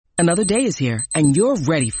Another day is here, and you're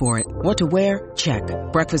ready for it. What to wear? Check.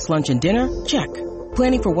 Breakfast, lunch, and dinner? Check.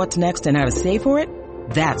 Planning for what's next and how to save for it?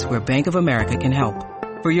 That's where Bank of America can help.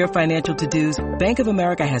 For your financial to-dos, Bank of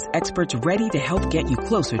America has experts ready to help get you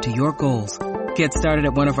closer to your goals. Get started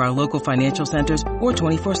at one of our local financial centers or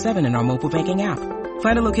 24/7 in our mobile banking app.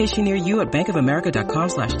 Find a location near you at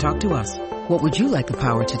bankofamerica.com/talktous. What would you like the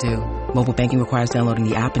power to do? Mobile banking requires downloading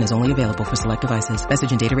the app and is only available for select devices.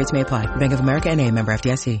 Message and data rates may apply. Bank of America N.A., member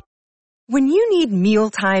FDIC. When you need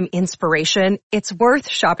mealtime inspiration, it's worth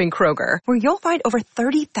shopping Kroger, where you'll find over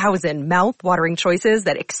 30,000 mouth-watering choices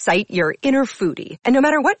that excite your inner foodie. And no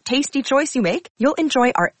matter what tasty choice you make, you'll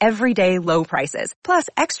enjoy our everyday low prices, plus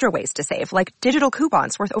extra ways to save, like digital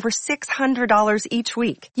coupons worth over $600 each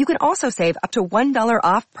week. You can also save up to $1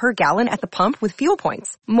 off per gallon at the pump with fuel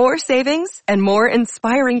points. More savings and more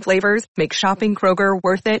inspiring flavors make shopping Kroger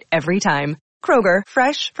worth it every time. Kroger,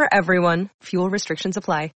 fresh for everyone. Fuel restrictions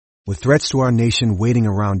apply. With threats to our nation waiting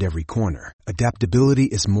around every corner, adaptability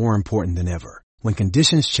is more important than ever. When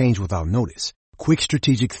conditions change without notice, quick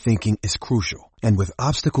strategic thinking is crucial. And with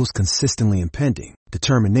obstacles consistently impending,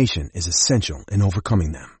 determination is essential in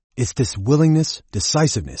overcoming them. It's this willingness,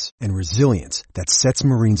 decisiveness, and resilience that sets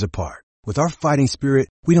Marines apart. With our fighting spirit,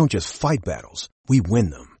 we don't just fight battles, we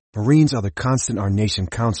win them. Marines are the constant our nation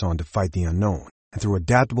counts on to fight the unknown. And through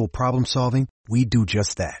adaptable problem solving, we do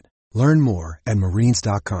just that. Learn more at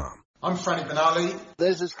marines.com. I'm Frank Benali.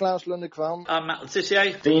 This is Klaus Lundekvam. I'm Matt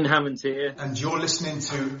Letitia. Dean Hammond here. And you're listening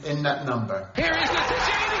to In That Number. Here is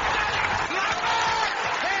Letitia.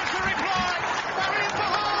 Here's the reply. Marion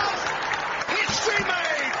Pahars. History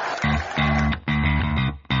made.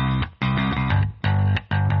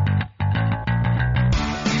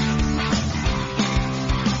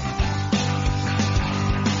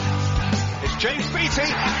 It's James Beattie.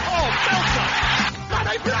 Oh, Belter.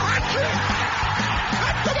 Mane for a hat-trick.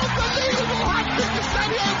 That's an unbelievable hat-trick to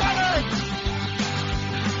Sadio Mane.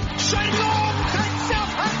 Shane Long takes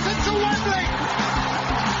Southampton to Wembley.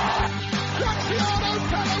 Graziano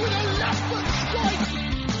Pella with a left foot strike.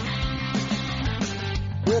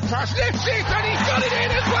 Ward-Prowse lifts it and he's got it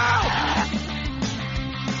in as well.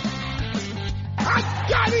 And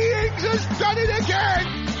Danny Ings has done it again.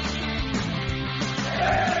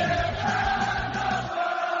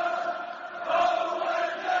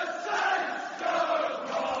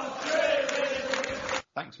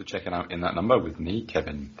 Thanks for checking out In That Number with me,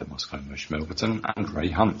 Kevin, the Moscow Mush Milverton, and Ray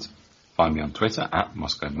Hunt. Find me on Twitter at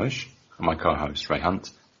Moscow Mush, and my co-host Ray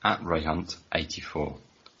Hunt at RayHunt84.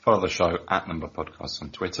 Follow the show at Number Podcast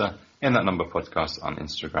on Twitter, In That Number Podcast on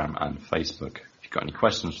Instagram and Facebook. If you've got any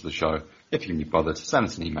questions for the show, if you can be bothered, send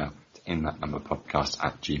us an email to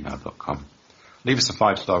inthatnumberpodcast@gmail.com. Leave us a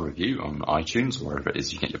 5-star review on iTunes or wherever it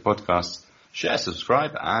is you get your podcasts. Share,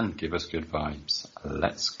 subscribe, and give us good vibes.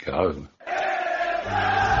 Let's go.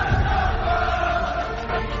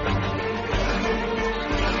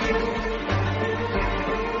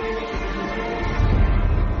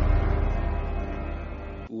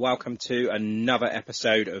 Welcome to another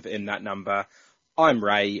episode of In That Number. I'm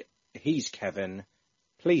Ray, he's Kevin.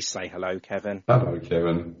 Please say hello, Kevin. Hello,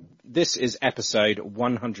 Kevin. This is episode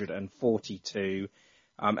 142,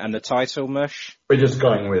 and the title, Mush? We're just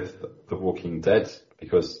going with The Walking Dead,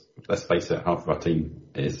 because, let's face it, half of our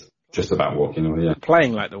team is just about walking, or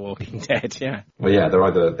playing like The Walking Dead, yeah. Well, yeah, they're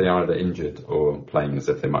either injured or playing as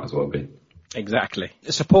if they might as well be. Exactly.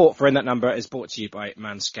 The support for In That Number is brought to you by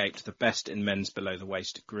Manscaped, the best in men's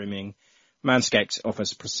below-the-waist grooming. Manscaped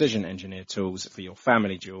offers precision-engineered tools for your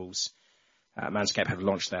family jewels. Manscaped have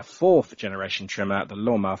launched their 4th generation trimmer, the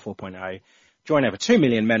Lawnmower 4.0. Join over 2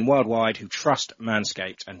 million men worldwide who trust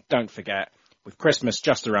Manscaped. And don't forget, with Christmas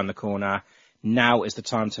just around the corner, now is the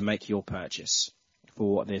time to make your purchase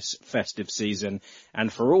for this festive season.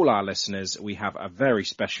 And for all our listeners, we have a very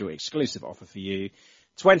special exclusive offer for you.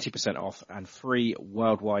 20% off and free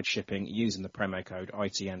worldwide shipping using the promo code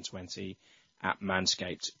ITN20 at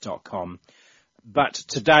manscaped.com. But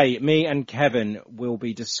today, me and Kevin will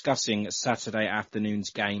be discussing Saturday afternoon's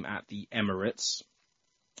game at the Emirates.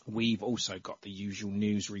 We've also got the usual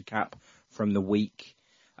news recap from the week,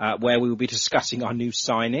 where we will be discussing our new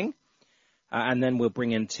signing. And then we'll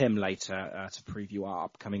bring in Tim later to preview our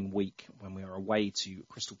upcoming week when we are away to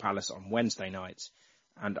Crystal Palace on Wednesday night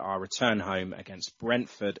and our return home against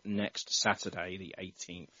Brentford next Saturday, the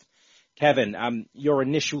 18th. Kevin, your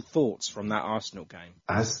initial thoughts from that Arsenal game?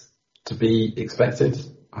 As to be expected,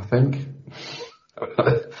 I think.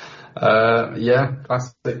 Yeah,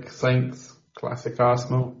 classic Saints, classic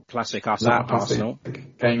Arsenal. Classic us at Arsenal.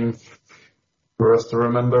 Game for us to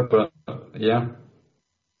remember, but yeah.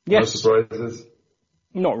 Yes. No surprises?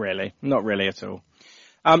 Not really at all.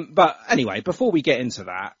 But anyway, before we get into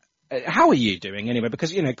that, how are you doing anyway?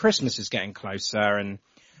 Because, Christmas is getting closer, and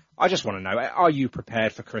I just want to know, are you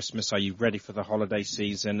prepared for Christmas? Are you ready for the holiday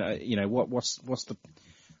season? What's the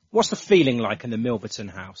feeling like in the Milverton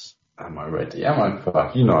house? Am I ready? I'm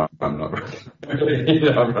not ready.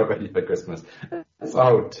 I'm not ready for Christmas.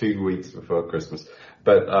 It's 2 weeks before Christmas.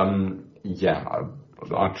 But,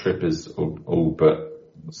 our trip is all but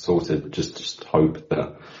sorted. Just hope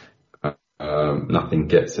that nothing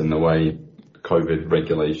gets in the way. COVID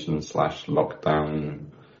regulations /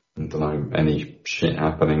 lockdown, I don't know, any shit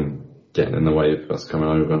happening, getting in the way of us coming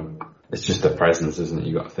over. It's just the presents, isn't it?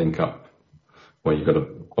 You got to think up where you got to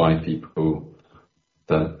buy people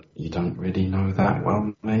that you don't really know that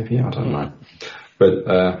well, maybe. I don't know. But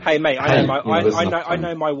hey, mate, I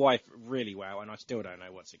know my wife really well, and I still don't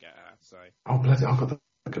know what to get her. So. Oh, bloody! I've got to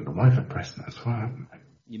look at the wife a present as well, haven't I?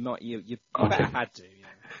 You better had to.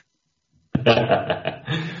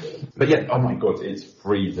 But yeah, oh my God, it's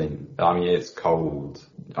freezing. I mean, it's cold.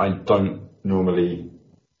 I don't normally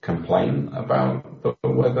complain about the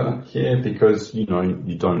weather here because, you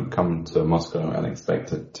don't come to Moscow and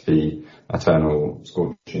expect it to be eternal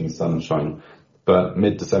scorching sunshine. But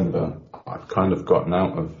mid-December, I've kind of gotten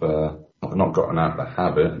out of, not gotten out of the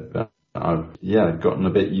habit, but I've, gotten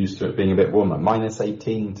a bit used to it being a bit warmer.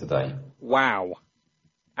 -18 today. Wow.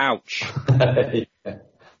 Ouch.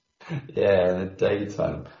 Yeah, in the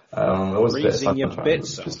daytime. There was a bit of sunshine,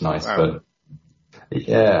 which is nice, wow. But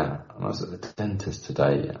I was at the dentist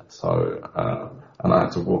today, so and I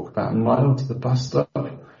had to walk about a mile to the bus stop,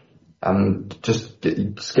 and just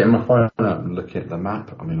getting my phone out and looking at the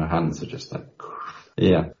map. I mean, my hands are just like,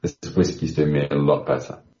 this whiskey's doing me a lot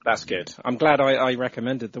better. That's good. I'm glad I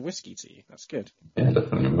recommended the whiskey to you. That's good. Yeah,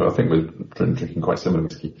 definitely. Well, I think we're drinking quite similar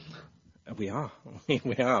whiskey. We are.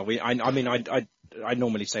 I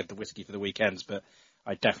normally save the whiskey for the weekends, but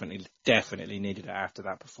I definitely needed it after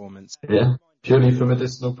that performance. Yeah, purely for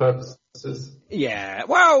medicinal purposes. Yeah,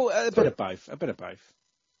 well, a bit of both.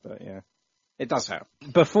 But yeah, it does help.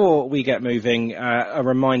 Before we get moving, a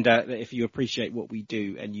reminder that if you appreciate what we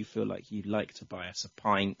do and you feel like you'd like to buy us a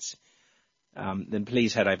pint, then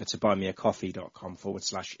please head over to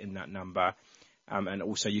buymeacoffee.com/in that number. And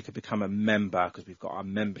also you could become a member because we've got our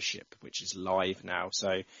membership, which is live now.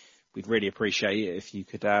 So we'd really appreciate it if you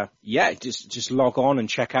could, just log on and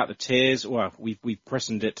check out the tiers. Well, we've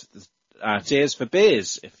christened it Tiers for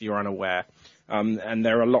Beers, if you're unaware. And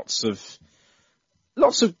there are lots of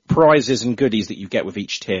prizes and goodies that you get with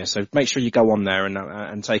each tier. So make sure you go on there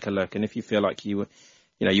and take a look. And if you feel like you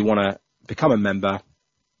want to become a member,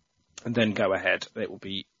 and then go ahead, it will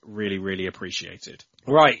be really, really appreciated.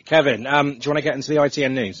 Right, Kevin, do you want to get into the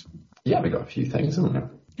ITN news? Yeah, we've got a few things, haven't we?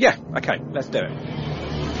 Yeah, okay, let's do it.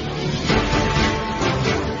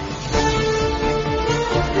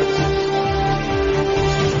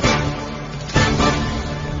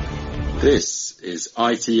 This is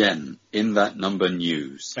ITN in that number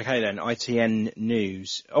news. Okay then, ITN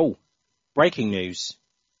news. Oh, breaking news.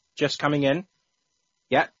 Just coming in.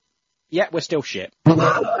 Yeah, we're still shit.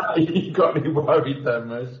 You got me worried there,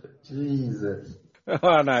 mate. Jesus.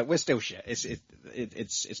 Oh no, we're still shit.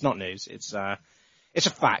 It's not news. It's a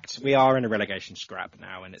fact. We are in a relegation scrap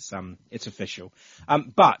now, and it's official.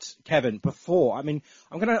 But Kevin, I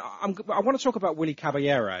want to talk about Willy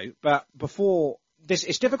Caballero, but before this,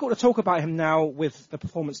 it's difficult to talk about him now with the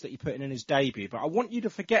performance that he put in his debut. But I want you to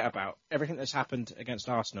forget about everything that's happened against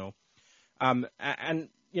Arsenal, and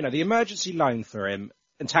the emergency loan for him.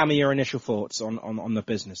 And tell me your initial thoughts on the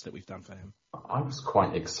business that we've done for him. I was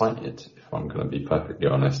quite excited, if I'm going to be perfectly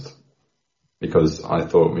honest, because I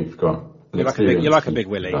thought we've got... You like a big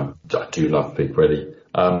Willy. I do love Big Willy.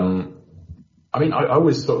 I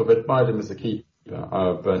always sort of admired him as a keeper,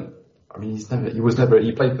 but he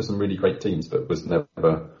played for some really great teams, but was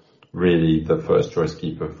never really the first choice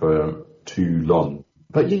keeper for too long.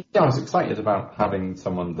 But yeah, I was excited about having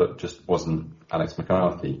someone that just wasn't Alex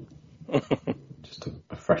McCarthy. Just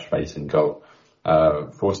a fresh face in goal.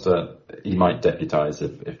 Forster, he might deputise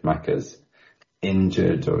if Macca's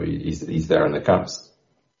injured or he's there in the cups.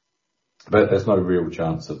 But there's no real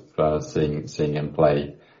chance of seeing him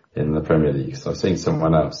play in the Premier League. So seeing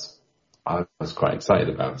someone else, I was quite excited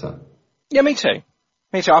about it. Yeah, me too.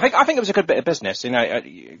 I think it was a good bit of business. The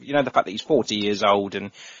fact that he's 40 years old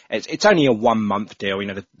and it's only a 1 month deal.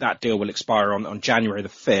 That deal will expire on January the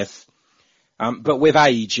 5th. But with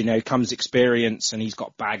age, comes experience, and he's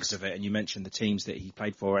got bags of it. And you mentioned the teams that he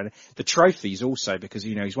played for and the trophies also, because,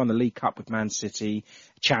 he's won the League Cup with Man City,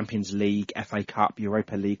 Champions League, FA Cup,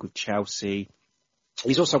 Europa League with Chelsea.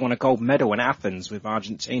 He's also won a gold medal in Athens with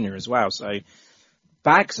Argentina as well. So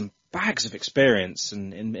bags and bags of experience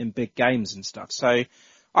and in big games and stuff. So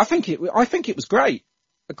I think it was great.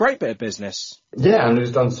 A great bit of business. Yeah, and it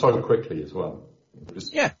was done so quickly as well. It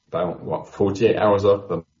was about, 48 hours after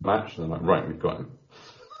the match, and they're like, right, we've got him.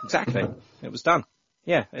 Exactly. It was done.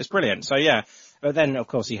 Yeah, it's brilliant. So yeah, but then of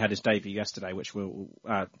course he had his debut yesterday,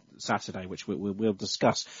 Saturday, which we'll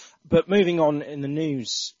discuss. But moving on in the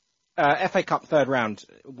news, FA Cup third round,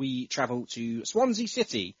 we travel to Swansea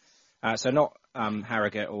City. So not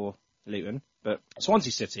Harrogate or Luton, but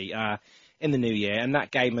Swansea City in the new year. And that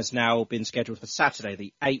game has now been scheduled for Saturday,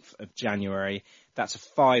 the 8th of January. That's a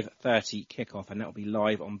 5:30 kickoff, and that'll be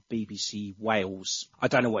live on BBC Wales. I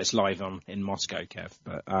don't know what it's live on in Moscow, Kev,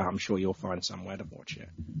 but I'm sure you'll find somewhere to watch it.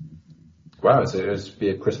 Wow, so it'll be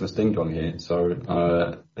a Christmas ding-dong here. So,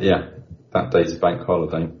 that day's bank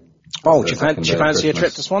holiday. Oh, do you fancy a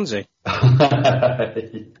trip to Swansea?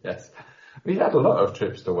 Yes. We've had a lot of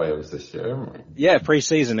trips to Wales this year, haven't we? Yeah,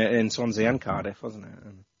 pre-season in Swansea and Cardiff, wasn't it?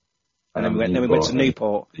 And then we went to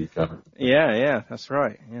Newport. Yeah, that's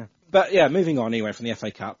right, yeah. But yeah, moving on anyway from the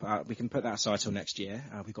FA Cup, we can put that aside till next year.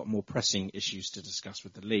 We've got more pressing issues to discuss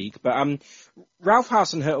with the league. But Ralph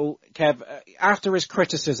Hasenhüttl, Kev, after his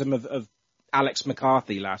criticism of Alex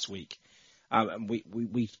McCarthy last week,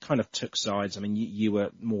 we kind of took sides. I mean, you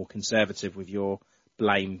were more conservative with your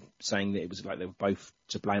blame, saying that it was like they were both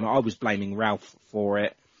to blame. I was blaming Ralph for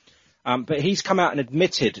it. But he's come out and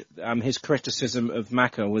admitted his criticism of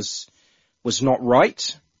Maka was not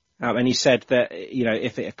right. And he said that,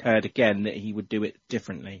 if it occurred again, that he would do it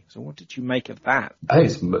differently. So what did you make of that? I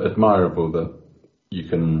think it's admirable that you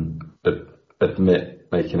can admit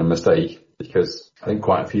making a mistake, because I think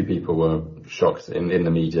quite a few people were shocked in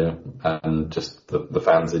the media and just the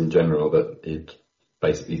fans in general that he'd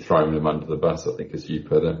basically thrown him under the bus, I think, as you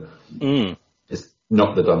put it. It's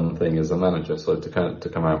not the done thing as a manager. So to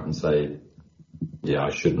come out and say, yeah,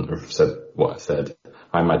 I shouldn't have said what I said.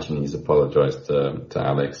 I imagine he's apologised to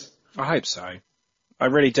Alex. I hope so. I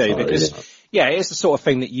really do, because it's the sort of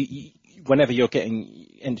thing that you whenever you're getting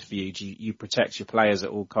interviewed, you protect your players at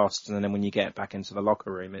all costs, and then when you get back into the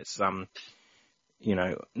locker room, it's no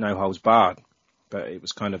holds barred. But it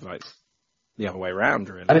was kind of like the other way around,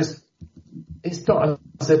 really. And it's not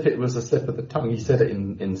as if it was a slip of the tongue. He said it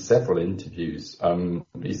in several interviews.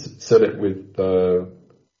 He said it with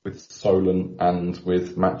Solent and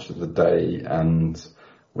with Match of the Day and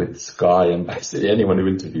with Sky, and basically anyone who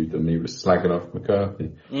interviewed them, he was slagging off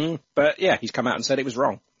McCarthy. But yeah, he's come out and said it was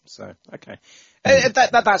wrong. So, okay.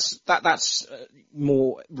 That's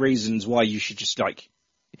more reasons why you should just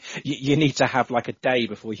you need to have like a day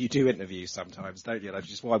before you do interviews sometimes, don't you? That's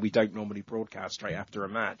just why we don't normally broadcast straight after a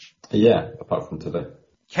match. Yeah, apart from today.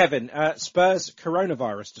 Kevin, Spurs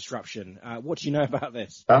coronavirus disruption. What do you know about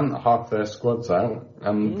this? Half their squad's out,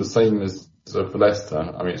 and the same as for Leicester.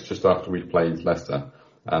 I mean, it's just after we played Leicester.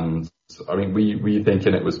 And I mean, we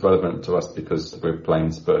thinking it was relevant to us because we're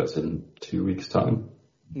playing Spurs in 2 weeks' time.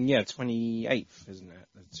 Yeah, 28th, isn't it?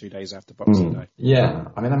 2 days after Boxing Day. Yeah,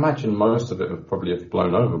 I mean, I imagine most of it would probably have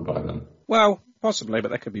blown over by then. Well, possibly, but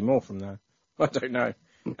there could be more from there. I don't know.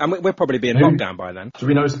 And we'll probably be in lockdown by then. Do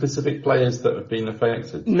we know specific players that have been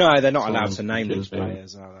affected? No, they're not allowed to name these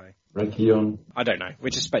players, are they? Reguilón? I don't know.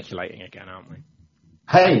 We're just speculating again, aren't we?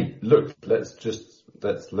 Hey, look,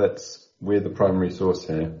 we're the primary source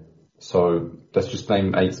here. So let's just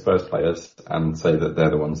name 8 Spurs players and say that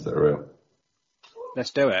they're the ones that are real.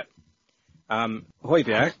 Let's do it.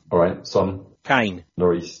 Højbjerg. All right, Son. Kane.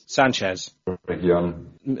 Lloris. Sanchez.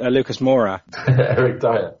 Reguilón. Lucas Moura. Eric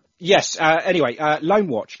Dyer. Yes, anyway, Lone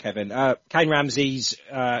Watch, Kevin. Kane Ramsey's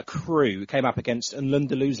crew came up against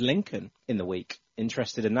Nlundalu's Lincoln in the week.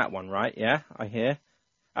 Interested in that one, right? Yeah, I hear.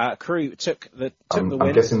 Crew took the win.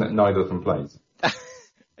 I'm guessing that neither of them played.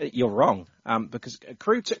 You're wrong, because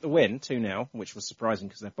Crew took the win 2-0, which was surprising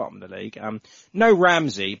because they're bottom of the league. No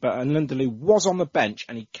Ramsey, but Nlundalu was on the bench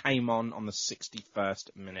and he came on the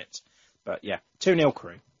 61st minute. But yeah, 2-0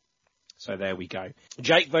 Crew. So there we go.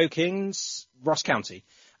 Jake Vokins, Ross County.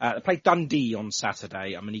 They played Dundee on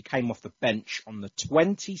Saturday. I mean, he came off the bench on the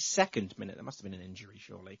 22nd minute. There must have been an injury,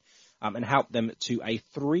 surely. And helped them to a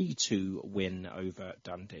 3-2 win over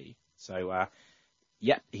Dundee. So,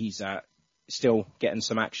 he's still getting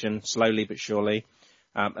some action, slowly but surely.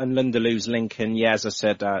 And Nlundalu's Lincoln, as I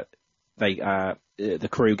said, the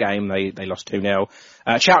Crew game, they lost 2-0.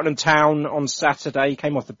 Cheltenham Town on Saturday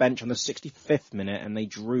came off the bench on the 65th minute and they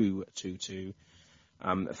drew 2-2.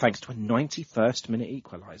 Thanks to a 91st minute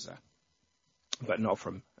equaliser, but not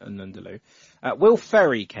from Nlundalu. Will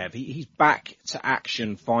Ferry, Kev, he's back to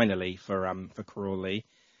action finally for Crawley.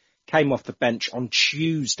 Came off the bench on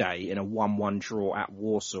Tuesday in a 1-1 draw at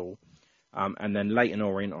Walsall. And then Leyton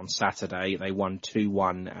Orient on Saturday, they won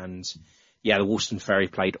 2-1. And yeah, the Wolston Ferry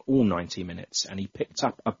played all 90 minutes and he picked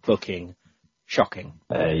up a booking. Shocking.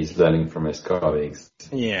 He's learning from his colleagues.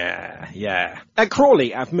 Yeah. And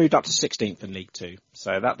Crawley have moved up to 16th in League 2.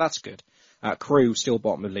 So that's good. Crewe still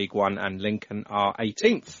bottom of League 1 and Lincoln are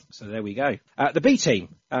 18th. So there we go. The B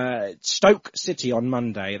team, Stoke City on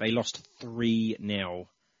Monday, they lost 3-0.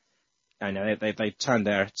 I know they've turned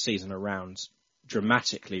their season around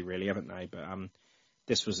dramatically, really, haven't they? But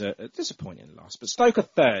this was a disappointing loss. But Stoke are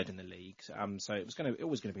third in the league, so it was going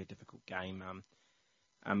to be a difficult game.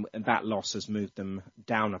 And that loss has moved them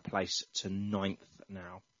down a place to 9th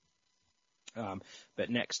now.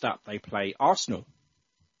 But next up, they play Arsenal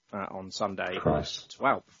on Sunday. Christ.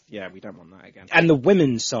 12th. Yeah, we don't want that again. And the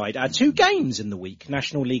women's side, 2 games in the week.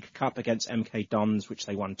 National League Cup against MK Dons, which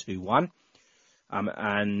they won 2-1.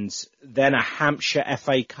 And then a Hampshire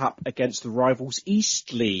FA Cup against the rivals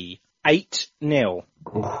Eastleigh, 8-0.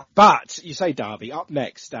 But, you say derby, up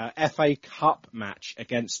next, FA Cup match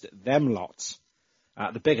against them lot.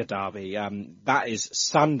 The bigger derby, that is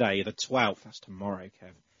Sunday the 12th. That's tomorrow,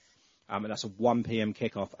 Kev. And that's a 1 p.m.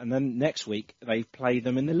 kickoff. And then next week, they play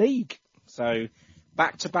them in the league. So,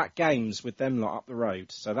 back-to-back games with them lot up the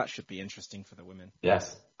road. So that should be interesting for the women.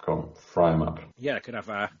 Yes, cool. Fry them up. Yeah, could have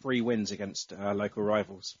 3 wins against local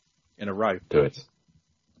rivals in a row. Do it.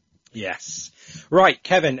 Yes. Right,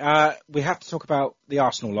 Kevin, we have to talk about the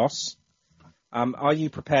Arsenal loss. Are you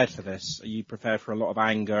prepared for this? Are you prepared for a lot of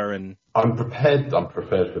anger and? I'm prepared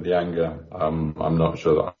for the anger. I'm not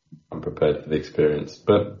sure that I'm prepared for the experience,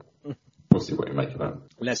 but we'll see what you make of it.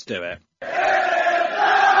 Let's do it.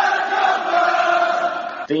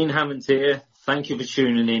 Dean Hammond here. Thank you for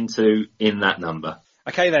tuning in to In That Number.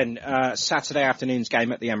 Okay then, Saturday afternoon's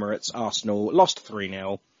game at the Emirates, Arsenal lost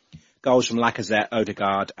 3-0. Goals from Lacazette,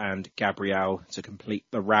 Odegaard and Gabriel to complete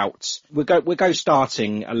the rout. We'll go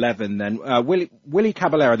starting 11 then. Willie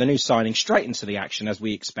Caballero, the new signing, straight into the action as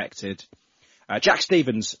we expected. Jack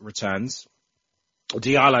Stevens returns.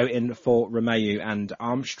 Diallo in for Romeu and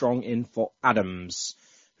Armstrong in for Adams,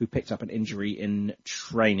 who picked up an injury in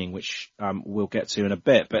training, which we'll get to in a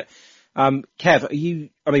bit. But Kev,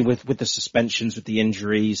 with the suspensions, with the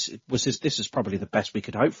injuries, this is probably the best we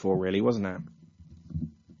could hope for, really, wasn't it?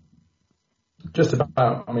 Just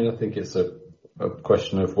about. I think it's a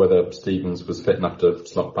question of whether Stevens was fit enough to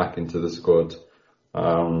slot back into the squad,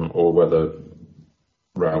 or whether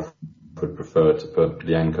Ralph would prefer to put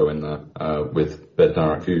Lianco in there with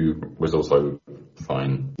Bednarek, who was also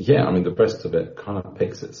fine. Yeah, the rest of it kind of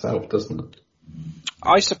picks itself, doesn't it?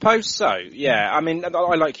 I suppose so, yeah. I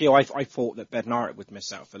like you, I thought that Bednarek would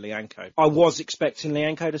miss out for Lianco. I was expecting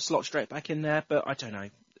Lianco to slot straight back in there, but I don't know.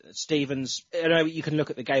 Stevens, you can look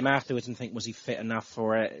at the game afterwards and think, was he fit enough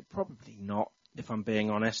for it? Probably not, if I'm being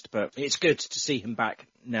honest, but it's good to see him back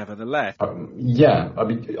nevertheless. I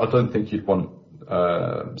don't think you'd want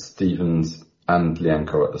Stevens and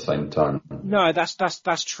Lianco at the same time. No, that's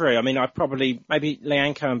true. I'd probably, maybe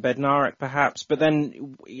Lianco and Bednarek perhaps, but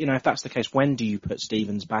then, if that's the case, when do you put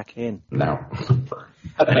Stevens back in? Now.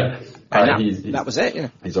 That was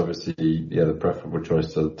it, He's obviously, the preferable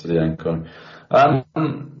choice to Lianco. But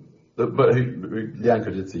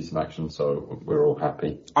Lianco did see some action, so we're all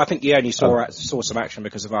happy. I think he only saw some action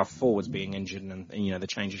because of our forwards being injured and the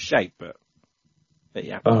change of shape, but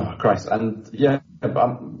yeah. Oh, Christ. And but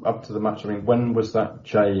up to the match, when was that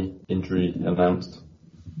Jay injury announced?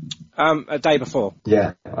 A day before.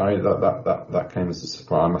 Yeah, that came as a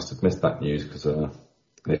surprise. I must have missed that news because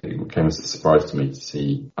it came as a surprise to me to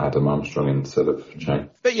see Adam Armstrong instead of Jay.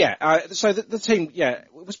 But yeah, so the team,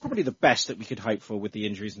 it was probably the best that we could hope for with the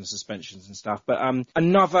injuries and the suspensions and stuff. But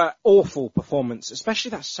another awful performance,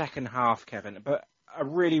 especially that second half, Kevin. But a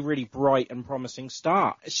really, really bright and promising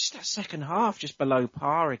start. It's just that second half just below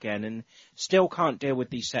par again, and still can't deal with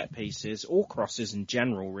these set pieces or crosses in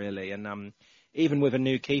general, really. And even with a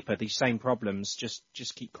new keeper, these same problems just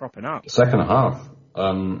keep cropping up. Second half.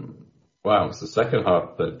 Wow, it's the second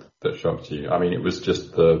half that shocked you. It was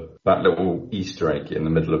just that little Easter egg in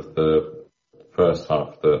the middle of the first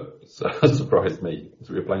half that surprised me.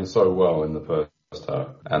 We were playing so well in the first half,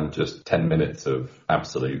 and just 10 minutes of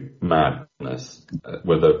absolute madness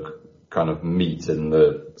with a kind of meat in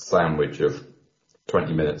the sandwich of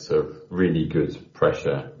 20 minutes of really good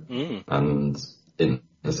pressure and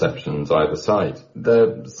interceptions either side.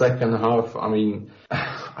 The second half,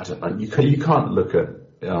 I don't know, you can't look at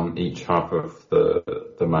each half of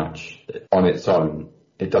the match on its own.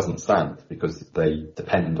 It doesn't stand because they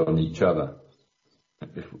depend on each other.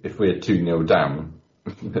 If we're 2-0 down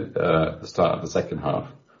at the start of the second half,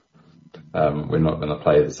 We're not going to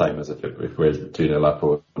play the same as if we're 2-0 up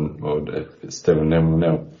or if it's still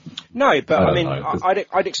 0-0. No, but I mean,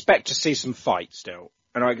 I'd expect to see some fight still.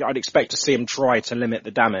 And I'd expect to see him try to limit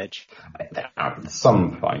the damage.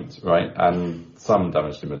 Some fight, right? And some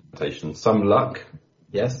damage limitation. Some luck,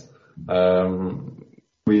 yes.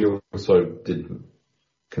 We also did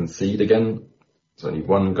concede again. It's only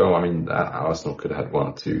one goal. I mean, Arsenal could have had 1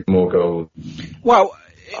 or 2 more goals. Well,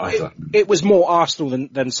 it was more Arsenal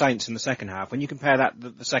than Saints in the second half. When you compare that,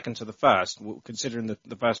 the second to the first, considering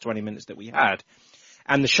the first 20 minutes that we had,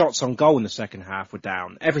 and the shots on goal in the second half were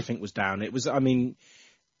down. Everything was down. It was, I mean,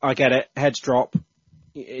 I get it. Heads drop.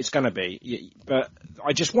 It's going to be, but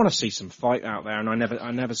I just want to see some fight out there, and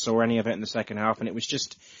I never saw any of it in the second half, and it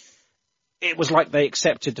was like they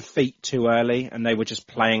accepted defeat too early, and they were just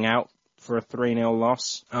playing out for a 3-0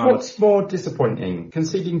 loss. What's more disappointing,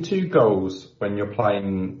 conceding 2 goals when you're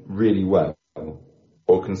playing really well,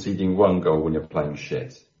 or conceding 1 goal when you're playing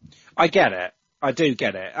shit? I get it. I do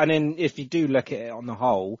get it. And then if you do look at it on the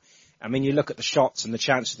whole, I mean, you look at the shots and the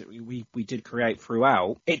chances that we did create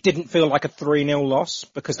throughout, it didn't feel like a 3-0 loss,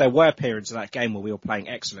 because there were periods of that game where we were playing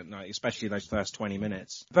excellent, especially those first 20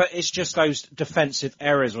 minutes. But it's just those defensive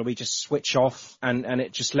errors where we just switch off and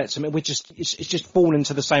it just lets them, it's just fallen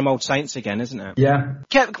into the same old Saints again, isn't it? Yeah.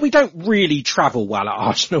 We don't really travel well at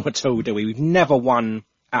Arsenal at all, do we? We've never won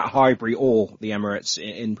at Highbury or the Emirates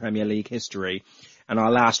in Premier League history. And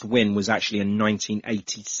our last win was actually in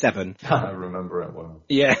 1987. I remember it well.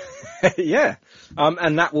 Yeah, yeah.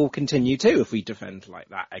 And that will continue too if we defend like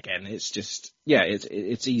that again. It's just, yeah,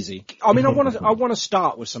 it's easy. I mean, I want to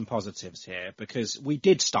start with some positives here, because we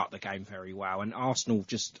did start the game very well, and Arsenal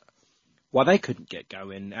they couldn't get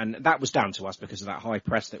going, and that was down to us because of that high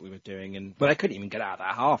press that we were doing, but they couldn't even get out of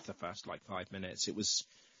that half the first 5 minutes. It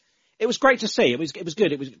was great to see. It was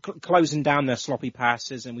good. It was closing down their sloppy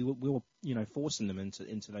passes, and we were forcing them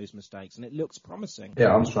into those mistakes, and it looked promising. Yeah,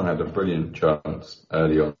 Armstrong had a brilliant chance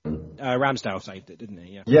early on. Ramsdale saved it, didn't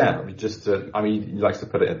he? Yeah. Yeah, he likes to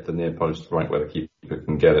put it at the near post, right where the keeper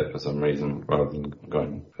can get it for some reason, rather than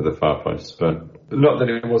going for the far post. But not that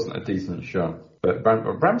it wasn't a decent shot. But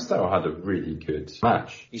Ramsdale had a really good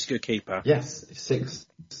match. He's a good keeper. Yes, 6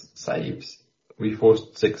 saves. We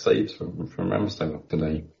forced 6 saves from Ramsdale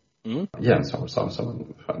today. Mm-hmm. Yeah,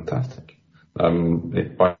 someone fantastic.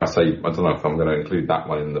 If I say, I don't know if I'm going to include that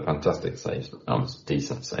one in the fantastic saves, but that was a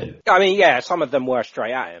decent save. I mean, yeah, some of them were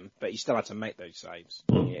straight at him, but he still had to make those saves.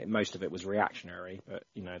 Yeah, most of it was reactionary, but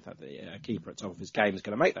that the keeper at top of his game is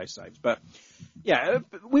going to make those saves. But yeah,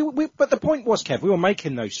 but the point was, Kev, we were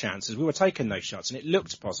making those chances, we were taking those shots, and it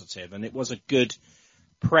looked positive, and it was a good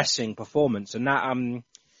pressing performance. And that,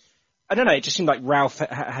 I don't know, it just seemed like Ralph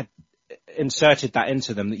had inserted that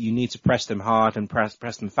into them, that you need to press them hard and press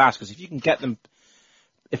them fast, because if you can get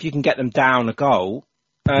them down a goal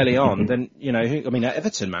early on, then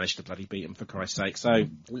Everton managed to bloody beat them, for Christ's sake. So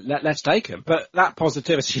let's take them. But that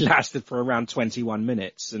positivity lasted for around 21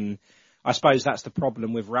 minutes, and I suppose that's the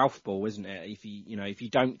problem with Ralph Ball, isn't it? If you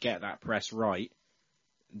don't get that press right,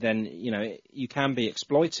 then you can be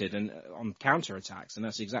exploited and on counter attacks, and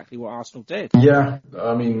that's exactly what Arsenal did. Yeah,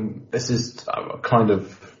 I mean, this is kind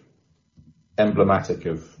of emblematic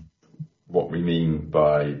of what we mean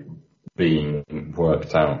by being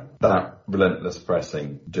worked out. That relentless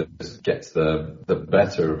pressing just gets the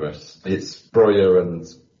better of us. It's Breuer and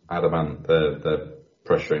Adamant, they're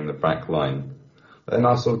pressuring the back line. Then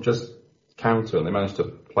Arsenal just counter, and they managed to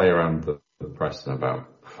play around the press in about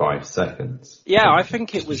 5 seconds. Yeah, I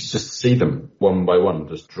think it was... Just see them one by one,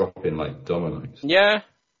 just dropping like dominoes. Yeah,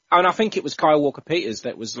 and I think it was Kyle Walker-Peters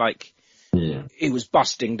that was like... Yeah. He was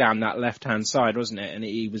busting down that left-hand side, wasn't it? And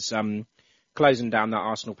he was closing down that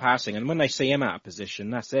Arsenal passing. And when they see him out of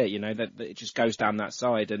position, that's it. That it just goes down that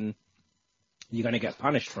side, and you're going to get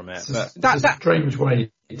punished from it. It's a strange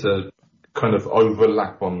way to kind of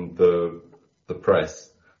overlap on the press.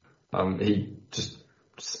 He just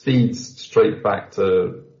speeds straight back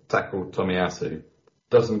to tackle Tomiyasu,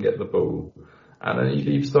 doesn't get the ball, and then he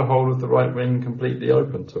leaves the whole of the right wing completely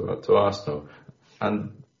open to Arsenal.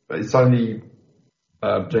 And it's only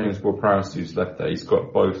James Ward-Prowse who's left there. He's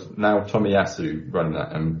got both now Tomiyasu running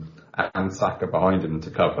at him and Saka behind him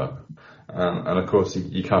to cover, and of course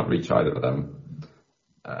you can't reach either of them.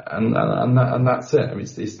 And that's it. I mean,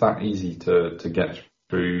 it's that easy to get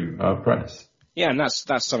through our press. Yeah, and that's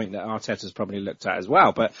something that Arteta's probably looked at as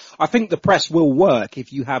well. But I think the press will work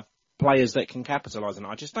if you have players that can capitalise on it.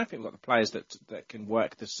 I just don't think we've got the players that can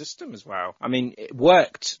work the system as well. I mean, it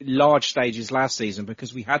worked large stages last season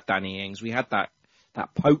because we had Danny Ings, we had that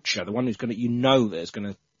poacher, the one who's going to, that's going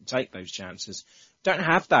to take those chances. Don't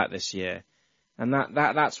have that this year. And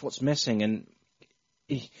that's what's missing. And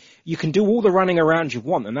you can do all the running around you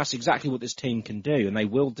want, and that's exactly what this team can do, and they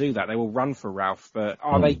will do that. They will run for Ralph, but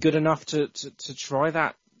are they good enough to try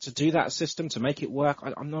that, to do that system, to make it work?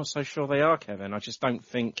 I'm not so sure they are, Kevin. I just don't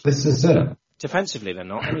think... This is it. Defensively, they're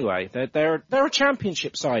not. Anyway, they're a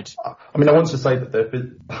championship side. I mean, I want to say that they're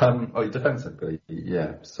defensively,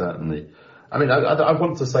 yeah, certainly. I mean, I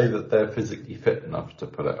want to say that they're physically fit enough to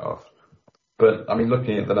pull it off. But, I mean,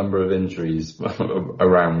 looking at the number of injuries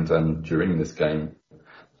around and during this game,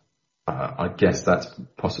 I guess that's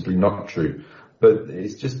possibly not true. But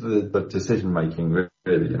it's just the decision making, really.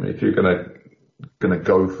 I mean, if you're gonna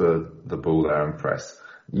go for the ball there and press,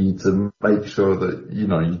 you need to make sure that, you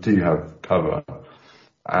know, you do have cover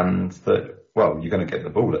and that, well, you're going to get the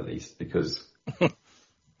ball at least, because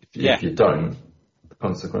if you don't, the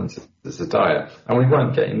consequences are dire. And we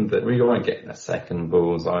weren't getting the second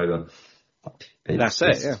balls either. That's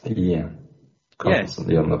it, yeah.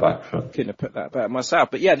 Constantly on the back foot. Couldn't have put that better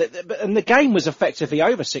myself. But yeah, and the game was effectively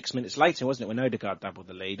over 6 minutes later, wasn't it, when Odegaard doubled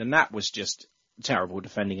the lead? And that was just terrible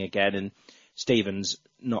defending again. And Stevens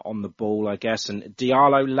not on the ball, I guess. And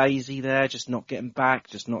Diallo lazy there, just not getting back,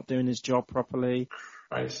 just not doing his job properly.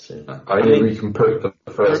 I see. I think we can put the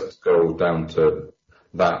first goal down to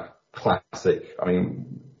that classic. I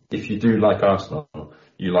mean, if you do like Arsenal,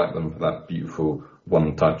 you like them for that beautiful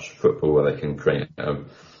one-touch football where they can create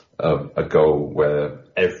a goal where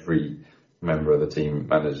every member of the team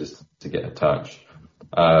manages to get a touch.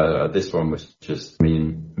 This one was just,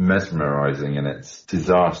 mesmerising, and it's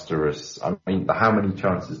disastrous. I mean, how many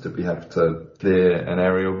chances did we have to clear an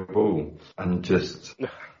aerial ball? And just,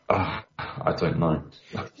 I don't know.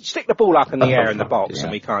 Stick the ball up in the air in the box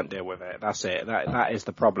and we can't deal with it. That's it. That is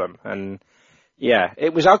the problem. And yeah,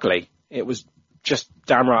 it was ugly. It was just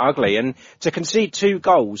damn right ugly. And to concede 2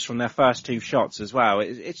 goals from their first 2 shots as well,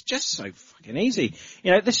 it's just so fucking easy.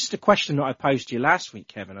 You know, this is the question that I posed to you last week,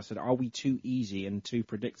 Kevin. I said, are we too easy and too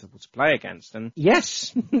predictable to play against? And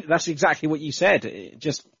yes, that's exactly what you said.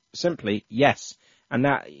 Just simply, yes. And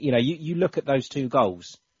that, you know, you look at those 2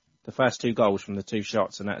 goals, the first 2 goals from the 2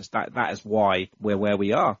 shots, and that is why we're where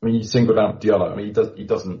we are. I mean, you singled out Diallo. I mean, he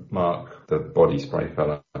doesn't mark the body spray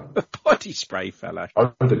fella. The body spray fella.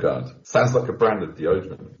 Odegaard. Sounds like a brand of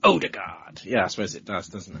deodorant. Odegaard. Yeah, I suppose it does,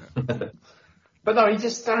 doesn't it? But no, he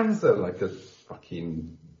just stands there like a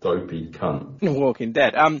fucking dopey cunt. Walking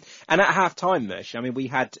Dead. And at half time, Mish, I mean, we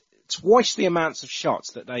had twice the amounts of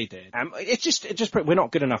shots that they did. It's just we're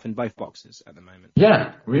not good enough in both boxes at the moment.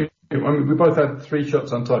 Yeah, we both had 3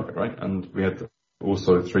 shots on target, right? And we had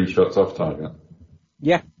also 3 shots off target.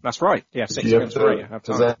 Yeah, that's right. Yeah, 6 against 3 at half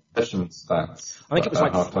time. Possession stats. I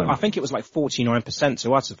think it was like 49%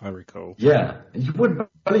 to us, if I recall. Yeah, you wouldn't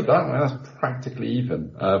believe that. I mean, that's practically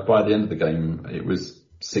even. By the end of the game, it was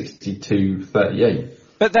 62-38.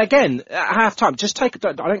 But again, at half time, I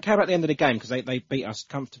don't care about the end of the game because they beat us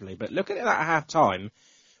comfortably, but look at it at half time.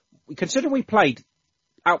 Considering we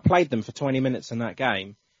outplayed them for 20 minutes in that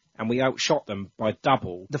game, and we outshot them by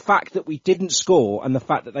double, the fact that we didn't score and the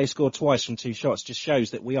fact that they scored twice from 2 shots just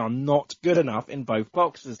shows that we are not good enough in both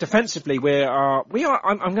boxes. Defensively, I'm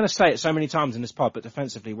going to say it so many times in this pod, but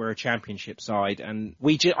defensively we're a championship side, and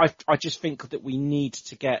I just think that we need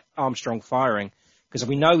to get Armstrong firing, because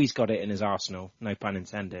we know he's got it in his arsenal, no pun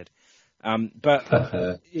intended.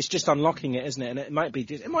 But it's just unlocking it, isn't it? And it might be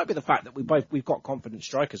the fact that we've got confident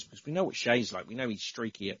strikers, because we know what Shea's like. We know he's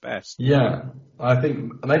streaky at best. Yeah, I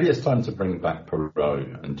think maybe it's time to bring back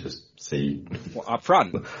Perot and just see what up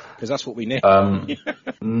front, because that's what we need.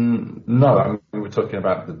 No, we're talking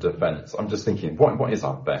about the defence. I'm just thinking, what is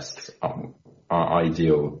our best, our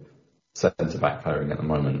ideal centre back pairing at the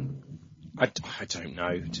moment? I don't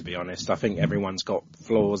know, to be honest. I think everyone's got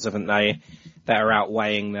flaws, haven't they, that are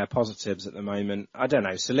outweighing their positives at the moment. I don't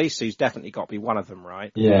know. Salisu's definitely got to be one of them,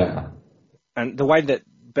 right? Yeah. And the way that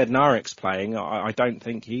Bednarek's playing, I don't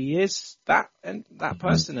think he is that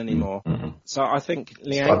person anymore. Mm-hmm. So I think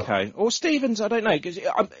Lianco or Stevens, I don't know, because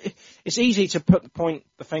it's easy to point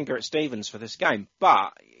the finger at Stevens for this game,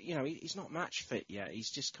 but you know, he's not match fit yet. He's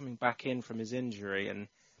just coming back in from his injury, and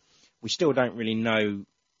we still don't really know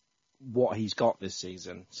what he's got this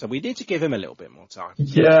season. So we need to give him a little bit more time.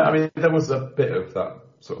 Yeah, I mean, there was a bit of that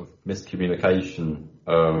sort of miscommunication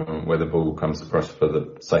where the ball comes across for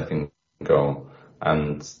the second goal,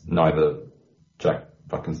 and neither Jack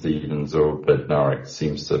fucking Stevens or Bednarek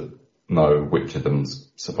seems to know which of them's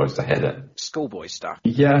supposed to head it. Schoolboy stuff.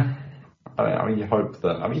 Yeah. I mean, you hope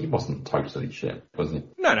that... I mean, he wasn't totally shit, wasn't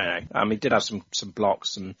he? No. He did have some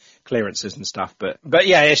blocks and clearances and stuff, but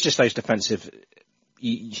yeah, it's just those defensive...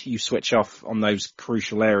 You switch off on those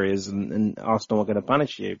crucial areas and Arsenal are going to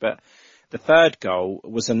punish you. But The third goal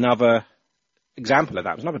was another example of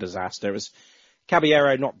that. It was another disaster. It was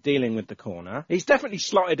Caballero not dealing with the corner. He's definitely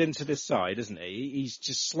slotted into this side, isn't he? He's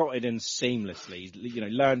just slotted in seamlessly.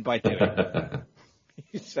 Learned by doing.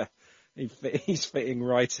 He's fitting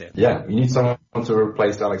right in. Yeah, we need someone to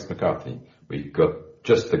replace Alex McCarthy. We've got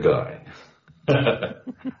just the guy. It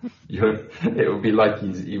would be like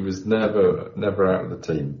he was never out of the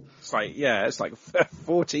team. It's like a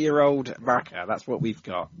 40-year-old backer. That's what we've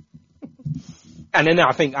got. And then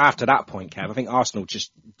I think after that point, Kev, I think Arsenal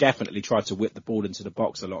just definitely tried to whip the ball into the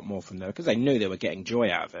box a lot more from there because they knew they were getting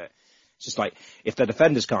joy out of it. It's just like, if the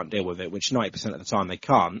defenders can't deal with it, which 90% of the time they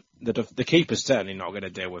can't, the keeper's certainly not going to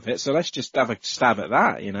deal with it. So let's just have a stab at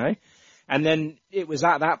that, And then it was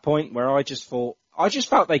at that point where I just felt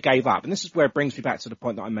they gave up. And this is where it brings me back to the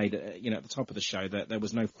point that I made, at the top of the show, that there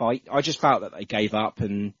was no fight. I just felt that they gave up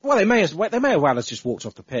and, well, they may as well have just walked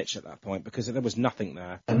off the pitch at that point because there was nothing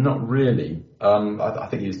there. And not really. I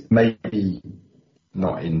think it's maybe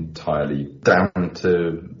not entirely down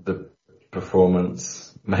to the performance.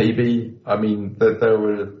 Maybe. I mean,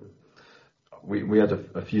 we had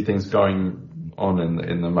a few things going on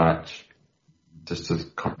in the match just to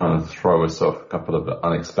kind of throw us off, a couple of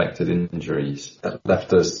unexpected injuries that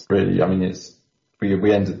left us really,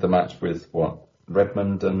 we ended the match with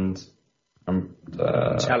Redmond and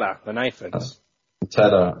Teller, the Nathans.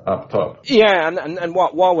 Teller up top. Yeah, and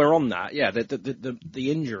while we're on that, yeah,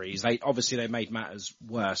 the injuries, they made matters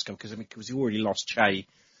worse because you already lost Che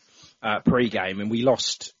pre-game, and we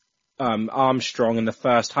lost Armstrong in the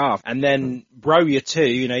first half. And then Broja too,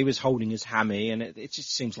 he was holding his hammy, and it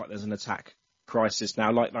just seems like there's an attack crisis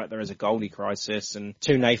now, like there is a goalie crisis, and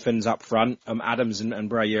two Nathans up front, Adams and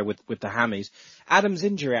Broja with the hammies. Adams'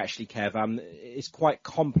 injury actually, Kev, is quite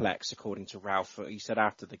complex according to Ralph. He said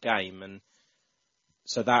after the game, and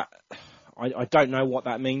so that I don't know what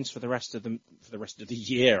that means for the rest of the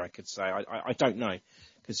year. I could say I don't know.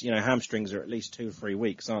 Because, hamstrings are at least 2 or 3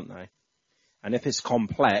 weeks, aren't they? And if it's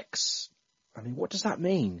complex, what does that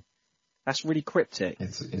mean? That's really cryptic.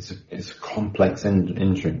 It's a complex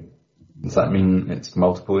injury. Does that mean it's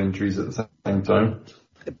multiple injuries at the same time?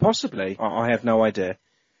 Possibly. I have no idea.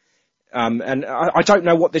 And I don't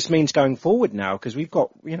know what this means going forward now, because we've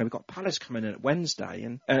got Palace coming in at Wednesday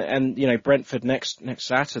and Brentford next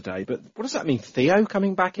Saturday. But what does that mean? Theo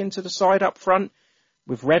coming back into the side up front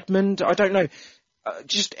with Redmond? I don't know.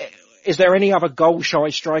 Is there any other goal-shy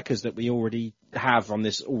strikers that we already have on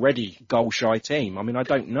this already goal-shy team? I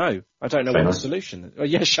don't know. I don't know what the solution is. Oh,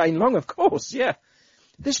 yeah, Shane Long, of course, yeah.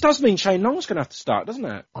 This does mean Shane Long's going to have to start, doesn't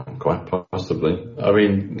it? Quite possibly.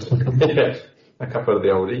 Yeah, a couple of the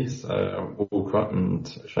oldies, Walcott and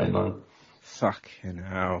Shane Long. Fucking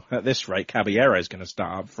hell. At this rate, Caballero's going to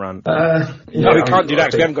start up front. We can't do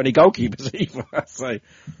that because we haven't got any goalkeepers either. So,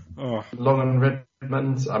 Long and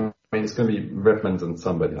Redmond. It's going to be Redmond and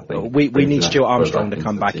somebody, I think. We need Stuart Armstrong to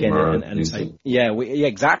come back in and take... Yeah,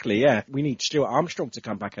 exactly, yeah. We need Stuart Armstrong to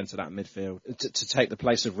come back into that midfield to take the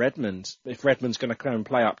place of Redmond. If Redmond's going to come and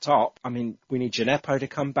play up top, we need Gineppo to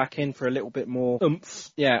come back in for a little bit more oomph.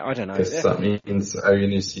 Yeah, I don't know. Guess that means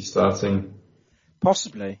Elyounoussi starting.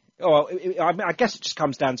 Possibly. Oh, I guess it just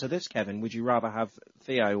comes down to this, Kevin. Would you rather have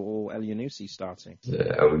Theo or Elyounoussi starting?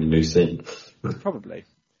 Yeah, Elyounoussi. Probably.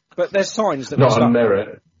 But there's signs that... Not on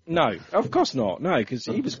merit. No, of course not. No, because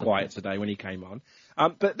he was quiet today when he came on.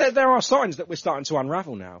 But there are signs that we're starting to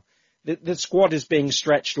unravel now. The squad is being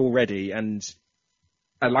stretched already, and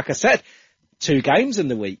like I said, 2 games in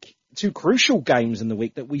the week, 2 crucial games in the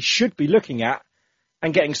week that we should be looking at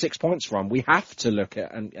and getting 6 points from. We have to look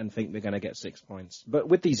at and think we're going to get 6 points. But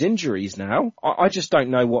with these injuries now, I just don't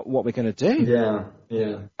know what we're going to do. Yeah.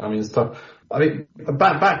 It's tough.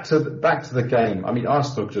 Back to the game.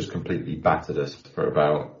 Arsenal just completely battered us for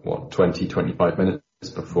about 20, 25 minutes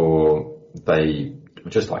before they,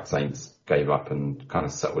 just like Saints, gave up and kind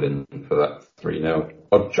of settled in for that 3-0.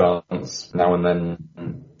 Odd chance now and then.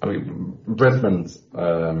 Redmond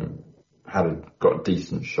got a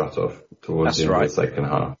decent shot off towards the end of the second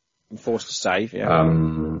half. Forced to save, yeah.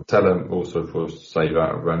 Teller also forced to save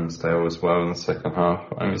out of Ramsdale as well in the second half.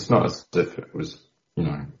 It's not as if it was,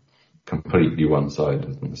 completely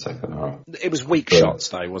one-sided in the second half. It was weak shots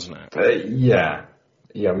though, wasn't it? Yeah,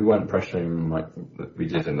 we weren't pressuring like we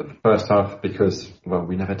did in the first half because,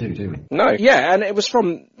 we never do we? No, yeah, and it was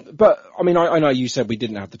but I know you said we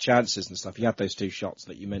didn't have the chances and stuff. You had those 2 shots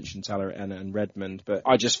that you mentioned, Teller and Redmond, but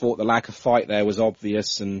I just thought the lack of fight there was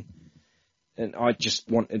obvious, and I just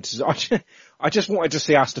wanted to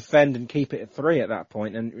see us defend and keep it at 3 at that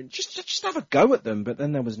point, and just have a go at them. But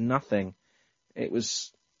then there was nothing. It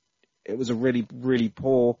was a really, really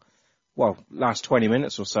poor last 20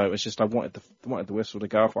 minutes or so, it was just I wanted the whistle to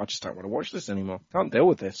go off. I just don't want to watch this anymore. Can't deal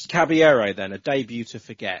with this. Caballero then, a debut to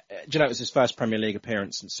forget. Do you know, it was his first Premier League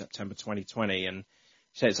appearance since September 2020, and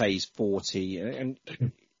say he's 40, and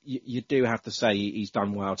you do have to say he's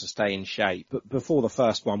done well to stay in shape. But before the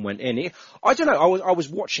first one went in, I don't know, I was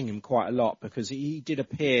watching him quite a lot because he did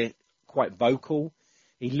appear quite vocal.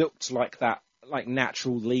 He looked like that, like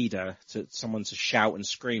natural leader to someone to shout and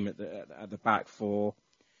scream at the back four.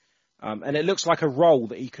 And it looks like a role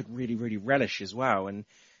that he could really, really relish as well. And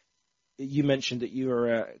you mentioned that you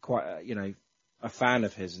were quite, a fan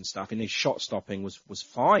of his and stuff, and his shot stopping was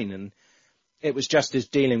fine. And it was just his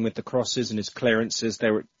dealing with the crosses and his clearances.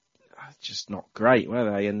 They were just not great,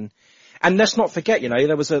 were they? And let's not forget,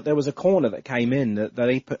 there was a corner that came in that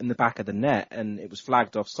he put in the back of the net, and it was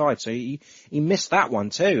flagged offside. So he missed that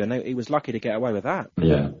one too, and he was lucky to get away with that.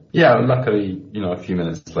 Yeah. Luckily, a few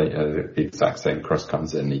minutes later, the exact same cross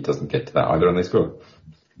comes in. He doesn't get to that either, and they score.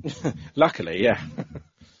 Luckily, yeah.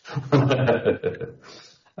 There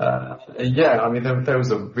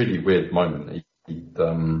was a really weird moment. He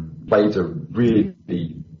played a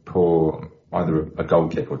really poor, either a goal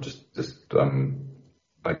kick or just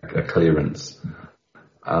like a clearance,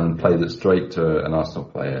 and played it straight to an Arsenal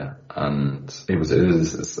player, and it was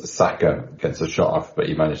Saka gets a shot off, but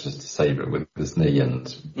he manages to save it with his knee and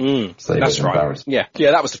save that's it. Right. Yeah,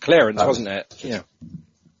 that was the clearance, wasn't it? Yeah,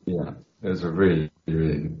 it was a really,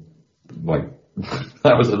 really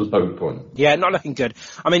that was a low point. Yeah, not looking good.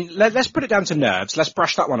 I mean, let's put it down to nerves. Let's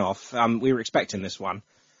brush that one off. We were expecting this one.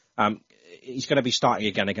 He's going to be starting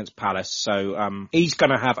again against Palace, so he's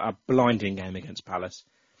going to have a blinding game against Palace.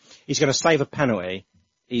 He's going to save a penalty.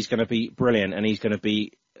 He's going to be brilliant, and he's going to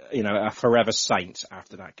be, a forever saint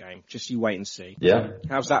after that game. Just you wait and see. Yeah.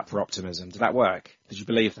 How's that for optimism? Did that work? Did you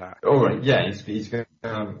believe that? All right. Yeah, he's going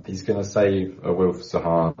to save a Wilf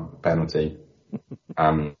Zaha penalty,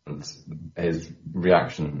 and his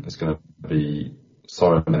reaction is going to be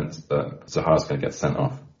so immense that Zaha's going to get sent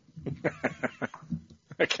off.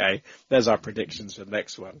 Okay, there's our predictions for the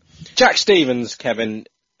next one. Jack Stephens, Kevin,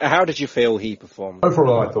 how did you feel he performed?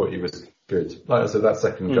 Overall, I thought he was good. Like I said, that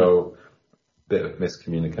second goal, bit of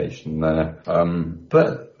miscommunication there.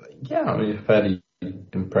 But yeah, fairly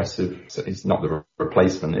impressive. So he's not the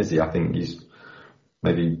replacement, is he? I think he's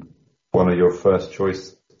maybe one of your first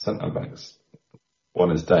choice centre-backs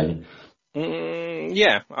on his day.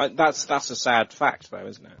 That's a sad fact, though,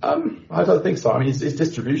 isn't it? I don't think so. His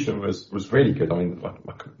distribution was really good. I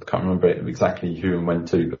can't remember exactly who and when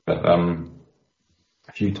to, but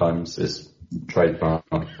a few times his trademark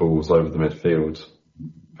balls over the midfield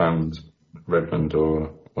found Redmond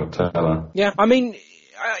or Taylor. Yeah,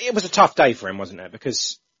 it was a tough day for him, wasn't it?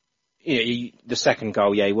 Because the second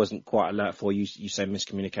goal, he wasn't quite alert for. You say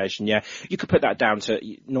miscommunication. Yeah, you could put that down to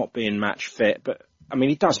not being match fit, but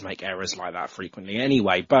he does make errors like that frequently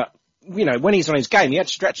anyway. But when he's on his game, he had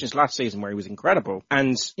stretches last season where he was incredible.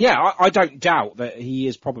 And I don't doubt that he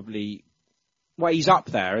is probably, he's up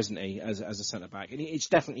there, isn't he, as a centre-back? And it's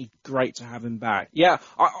definitely great to have him back. Yeah,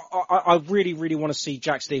 I really, really want to see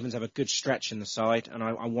Jack Stephens have a good stretch in the side, and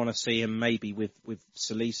I want to see him maybe with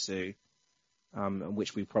Salisu,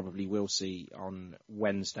 which we probably will see on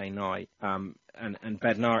Wednesday night. And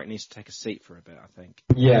Bednarek needs to take a seat for a bit, I think.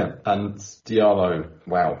 Yeah, and Diallo,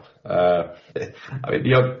 wow. The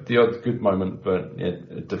odd good moment, but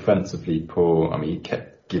defensively poor. He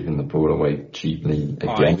kept giving the ball away cheaply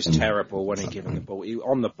again. He was terrible when he gave the ball.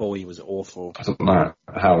 On the ball, he was awful. I don't know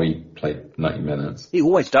how he played 90 minutes. He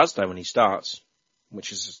always does, though, when he starts,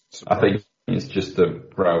 which is a surprise. I think it's just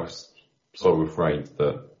that Ralph's so afraid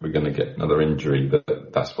that we're going to get another injury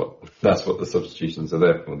that's what the substitutions are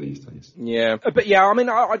there for these days. Yeah, but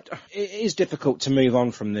it is difficult to move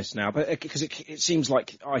on from this now, but because it seems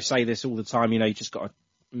like I say this all the time. You just got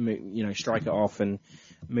to strike it off and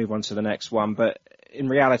move on to the next one. But in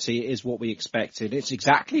reality, it is what we expected. It's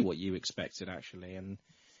exactly what you expected, actually. And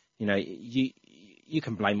you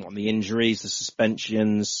can blame it on the injuries, the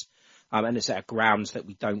suspensions. And it's at grounds that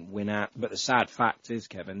we don't win at. But the sad fact is,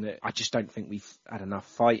 Kevin, that I just don't think we've had enough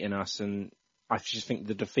fight in us. And I just think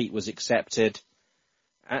the defeat was accepted.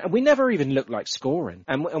 And we never even looked like scoring.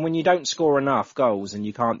 And when you don't score enough goals and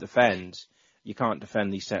you can't defend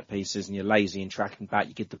these set pieces, and you're lazy in tracking back,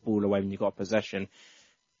 you give the ball away when you've got possession.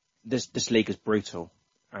 This league is brutal.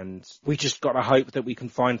 And we just got to hope that we can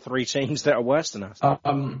find 3 teams that are worse than us. I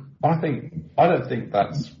don't think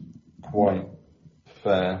that's quite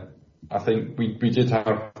fair. I think we did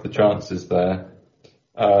have the chances there.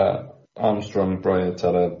 Armstrong, Breyer,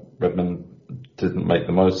 Teller, Redmond didn't make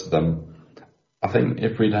the most of them. I think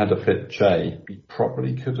if we'd had a fit Che, we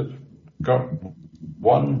probably could have got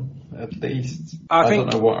one. at least. I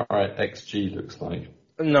don't know what our XG looks like.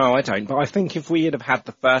 No, I don't. But I think if we had have had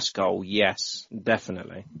the first goal, yes,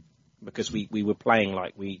 definitely. Because we were playing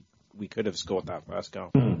like we could have scored that first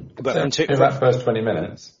goal. But that first 20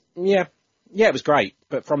 minutes? Yeah, it was great.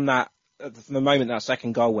 But from the moment that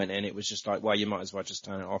second goal went in, it was just like, well, you might as well just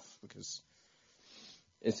turn it off because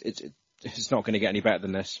it's not going to get any better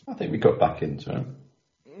than this. I think we got back into it.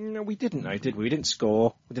 No, we didn't, though, did we? We didn't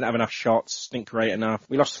score. We didn't have enough shots. Didn't create enough.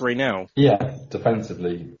 We lost 3-0. Yeah,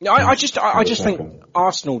 defensively. I just think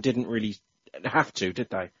Arsenal didn't really have to, did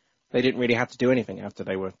they? They didn't really have to do anything after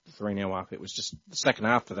they were 3-0 up. It was just the second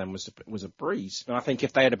half for them was a breeze. And I think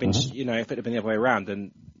if they had been, if it had been the other way around,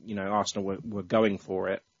 then Arsenal were going for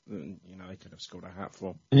it. They could have scored a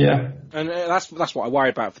hatful. Yeah, and that's what I worry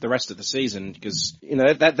about for the rest of the season because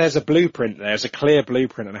there's a blueprint. There's a clear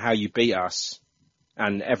blueprint on how you beat us.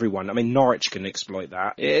 And everyone, I mean, Norwich can exploit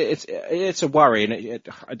that. It's a worry, and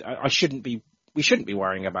we shouldn't be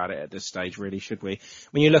worrying about it at this stage, really, should we?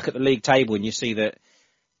 When you look at the league table and you see that,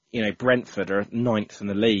 Brentford are 9th in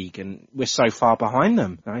the league, and we're so far behind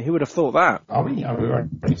them. Who would have thought that? Are we? We're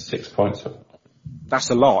only 6 points. That's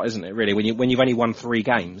a lot, isn't it? Really, when you've only won 3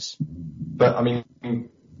 games. But I mean,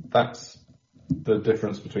 that's the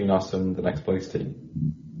difference between us and the next place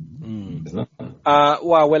team. Isn't it?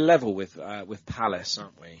 Well, we're level with Palace,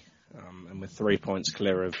 aren't we? And we're 3 points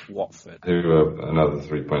clear of Watford. Who are another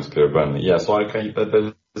 3 points clear of Burnley. Yeah, so okay, but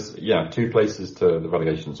there's 2 places to the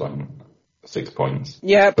relegation zone, 6 points.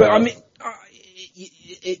 Yeah, but I mean,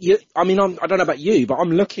 I don't know about you, but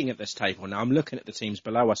I'm looking at this table now. I'm looking at the teams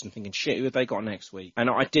below us and thinking, shit, who have they got next week? And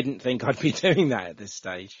I didn't think I'd be doing that at this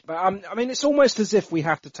stage. But I mean, it's almost as if we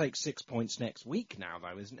have to take 6 points next week now,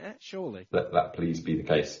 though, isn't it? Surely. Let that please be the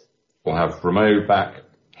case. We'll have Ramo back.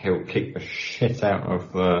 He'll kick the shit out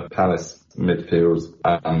of the Palace midfield,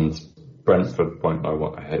 and Brentford won't know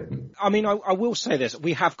what to hit him. I mean, I will say this.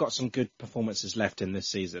 We have got some good performances left in this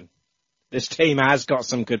season. This team has got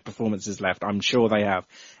some good performances left. I'm sure they have.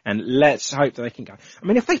 And let's hope that they can go. I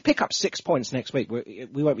mean, if they pick up 6 points next week, we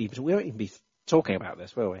won't even be talking about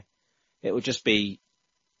this, will we? It will just be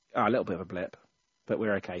a little bit of a blip. But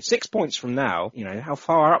we're okay. 6 points from now, how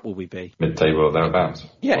far up will we be? Mid-table or thereabouts.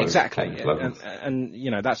 Yeah, exactly. And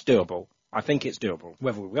that's doable. I think it's doable.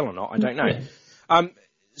 Whether we will or not, I don't know. Yeah.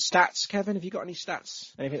 Stats, Kevin, have you got any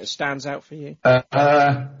stats? Anything that stands out for you?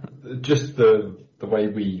 Just the way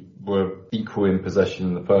we were equal in possession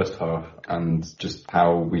in the first half and just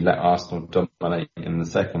how we let Arsenal dominate in the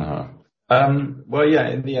second half. Well, yeah,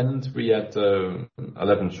 in the end, we had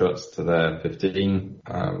 11 shots to their 15.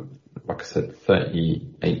 Like I said,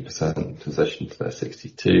 38% possession to their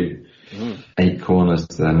 62. 8 corners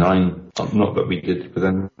to their 9. Not that we did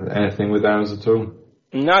anything with ours at all.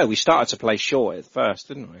 No, we started to play short at first,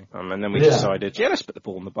 didn't we? And then we decided, let's put the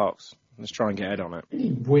ball in the box. Let's try and get ahead on it.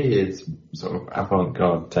 Really weird sort of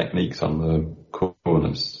avant-garde techniques on the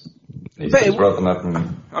corners.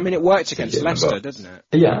 It worked against Leicester, didn't it?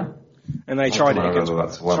 Yeah. And they tried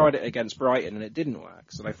it against Brighton, and it didn't work.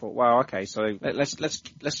 So they thought, well, okay, so let's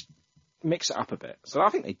mix it up a bit. So I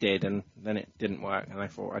think they did, and then it didn't work, and they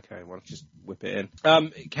thought, okay, well, just whip it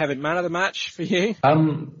in. Kevin, man of the match for you?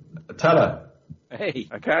 Teller. Hey,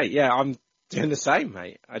 okay, yeah, I'm doing the same,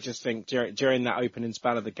 mate. I just think during that opening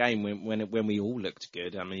spell of the game when we all looked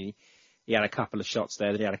good, I mean, he had a couple of shots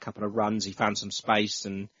there, he had a couple of runs, he found some space,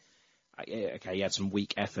 and okay, he had some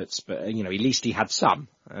weak efforts, but at least he had some,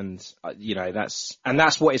 and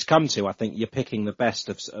that's what it's come to. I think you're picking the best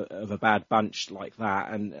of a bad bunch like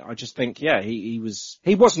that, and I just think, he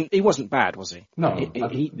wasn't bad, was he? No,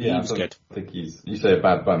 he was good. I think you say a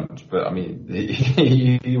bad bunch, but I mean,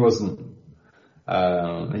 he wasn't.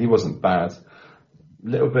 He wasn't bad. A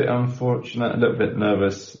little bit unfortunate, a little bit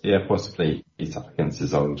nervous. Yeah, possibly he's up against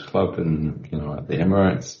his old club and, at the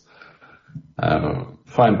Emirates.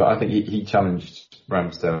 Fine, but I think he challenged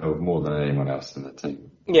Ramsdale more than anyone else in the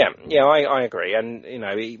team. Yeah, I agree. And,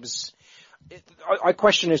 he was... I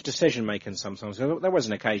question his decision making sometimes. There was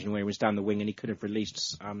an occasion where he was down the wing and he could have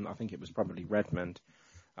released, I think it was probably Redmond.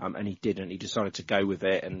 And he didn't. He decided to go with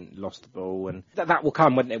it and lost the ball. And that will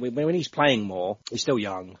come when he's playing more. He's still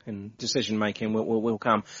young, and decision making will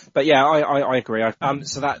come. But yeah, I agree.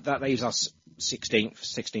 So that leaves us 16th,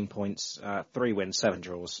 16 points, 3 wins, 7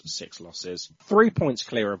 draws, 6 losses. 3 points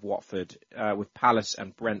clear of Watford, with Palace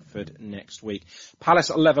and Brentford next week. Palace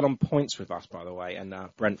 11 on points with us, by the way, and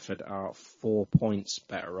Brentford are 4 points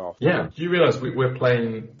better off. Yeah. Do you realise we're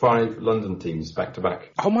playing 5 London teams back to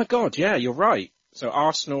back? Oh my God, yeah, you're right. So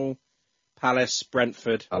Arsenal, Palace,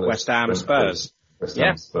 Brentford, West Ham, Spurs. West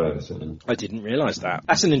Ham, Spurs. I didn't realise that.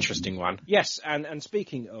 That's an interesting one. Yes, and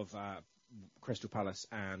speaking of Crystal Palace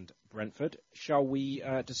and Brentford. Shall we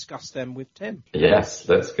discuss them with Tim? Yes,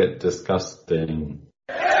 let's get disgusting.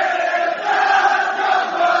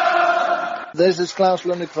 This is Klaus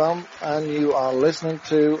Lundekvam, and you are listening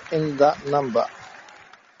to In That Number.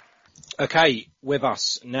 Okay, with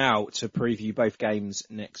us now to preview both games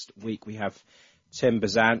next week, we have Tim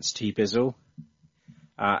Bizance, T-Bizzle.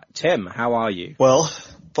 Tim, how are you? Well,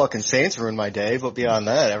 fucking Saints ruined my day, but beyond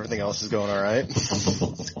that, everything else is going all right.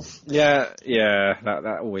 Yeah,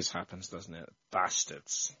 that always happens, doesn't it?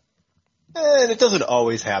 Bastards. And it doesn't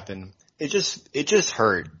always happen. It just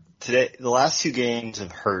hurt. Today, the last 2 games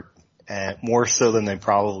have hurt, more so than they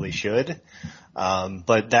probably should.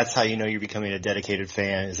 But that's how you know you're becoming a dedicated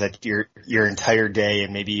fan, is that your entire day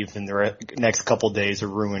and maybe even the next couple of days are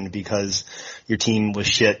ruined because your team was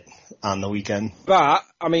shit on the weekend. But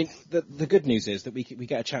I mean, the good news is that we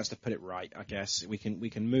get a chance to put it right. I guess we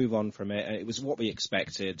can move on from it. It was what we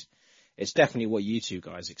expected. It's definitely what you two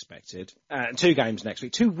guys expected. 2 games next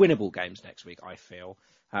week, 2 winnable games next week, I feel.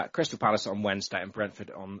 Crystal Palace on Wednesday and Brentford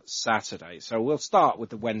on Saturday. So we'll start with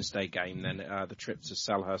the Wednesday game then, the trip to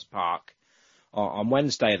Selhurst Park. On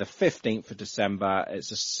Wednesday, the 15th of December.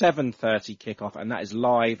 It's a 7:30 kickoff, and that is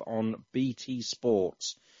live on BT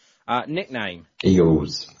Sports. Nickname?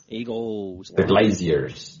 Eagles. The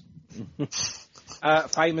Glaziers.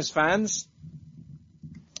 Famous fans?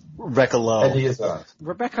 Rebecca Lowe. Eddie Izzard.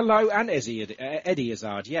 Rebecca Lowe and Eddie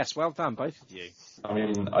Izzard. Yes, well done, both of you. I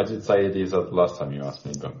mean, I did say Eddie Izzard the last time you asked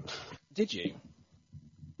me, but... Did you?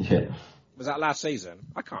 Yeah. Was that last season?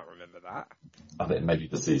 I can't remember that. I think maybe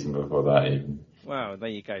the season before that even. Well, there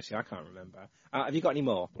you go. See, I can't remember. Have you got any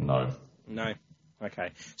more? No.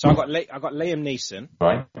 Okay. So I got Liam Neeson.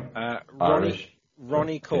 Right.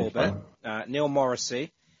 Ronnie Corbett, Neil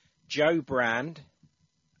Morrissey, Joe Brand,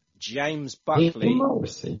 James Buckley.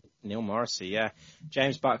 Neil Morrissey, yeah.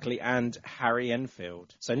 James Buckley and Harry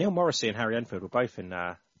Enfield. So Neil Morrissey and Harry Enfield were both in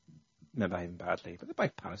Men Behaving Badly, but they're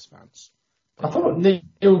both Palace fans. I thought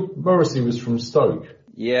Neil Morrissey was from Stoke.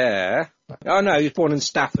 Yeah. Oh no, he was born in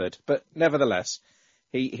Stafford, but nevertheless,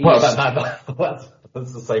 he well,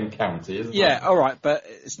 that's the same county, isn't it? Yeah, all right, but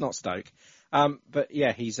it's not Stoke. But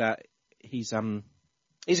yeah, he's a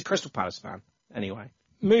Crystal Palace fan. Anyway,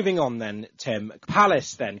 moving on then, Tim.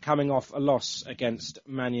 Palace then coming off a loss against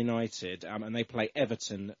Man United, and they play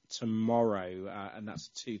Everton tomorrow, and that's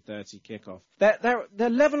a 2:30 kickoff. They're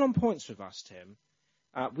level on points with us, Tim.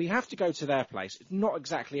 We have to go to their place. It's not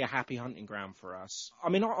exactly a happy hunting ground for us. I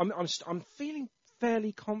mean, I'm feeling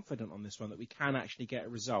fairly confident on this one that we can actually get a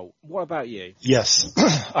result. What about you? Yes,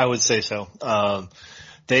 I would say so.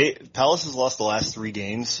 Palace has lost the last 3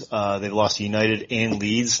 games. They've lost to United and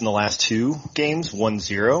Leeds in the last 2 games,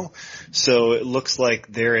 1-0. So it looks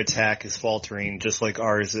like their attack is faltering just like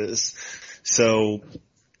ours is. So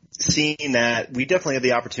seeing that, we definitely have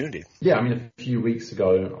the opportunity. Yeah, I mean, a few weeks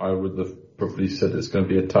ago, I would have probably said it's going to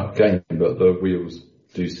be a tough game, but the wheels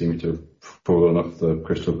do seem to have fallen off the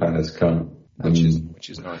Crystal Palace cart. Which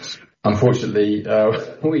is nice. Unfortunately,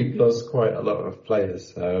 we've lost quite a lot of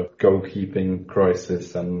players. Goalkeeping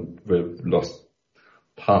crisis, and we've lost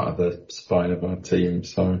part of the spine of our team.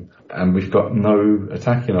 And we've got no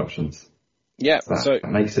attacking options. Yeah, that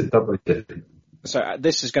makes it doubly difficult. So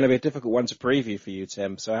this is going to be a difficult one to preview for you,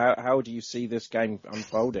 Tim. So how do you see this game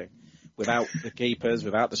unfolding? Without the keepers,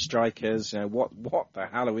 without the strikers, what the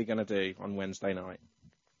hell are we going to do on Wednesday night?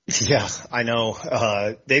 Yeah, I know.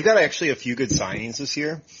 They've got actually a few good signings this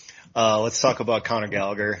year. Let's talk about Conor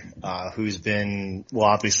Gallagher, who's been, well,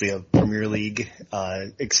 obviously a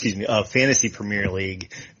fantasy Premier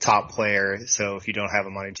League top player. So if you don't have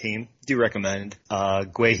him on your team, do recommend.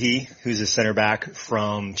 Guehi, who's a center back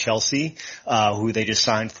from Chelsea, who they just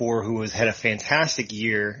signed for, who had a fantastic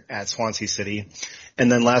year at Swansea City.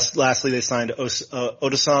 And then lastly, they signed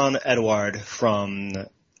Odason Edouard from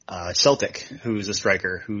Celtic, who's a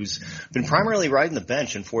striker who's been primarily riding the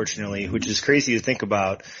bench, unfortunately, which is crazy to think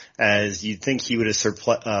about, as you'd think he would have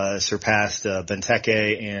surpassed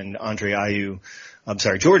Benteke and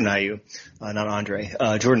Jordan Ayew, not Andre,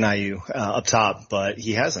 Jordan Ayew up top, but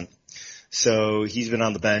he hasn't. So he's been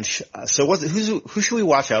on the bench. So who should we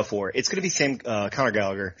watch out for? It's going to be Conor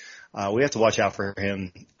Gallagher. We have to watch out for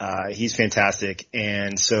him. He's fantastic.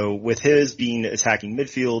 And so with his being attacking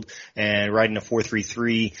midfield and riding a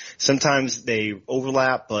 4-3-3, sometimes they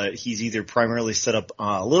overlap, but he's either primarily set up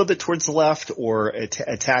a little bit towards the left or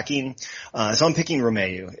attacking. So I'm picking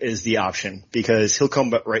Romeu is the option, because he'll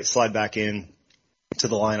slide back in to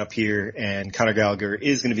the lineup here, and Conor Gallagher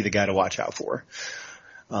is going to be the guy to watch out for.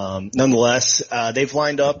 Nonetheless, they've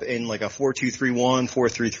lined up in like a 4-2-3-1,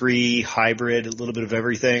 4-3-3 hybrid, a little bit of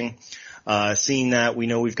everything. Seeing that, we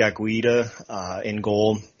know we've got Guida in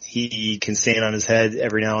goal. He can stand on his head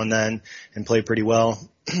every now and then and play pretty well.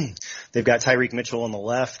 They've got Tyreek Mitchell on the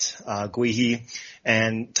left, Guihi,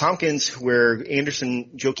 and Tompkins, where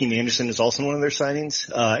Joakim Anderson is also one of their signings.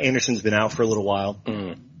 Anderson's been out for a little while.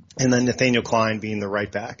 And then Nathaniel Klein being the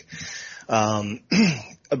right back.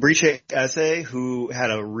 Abriche Eze, who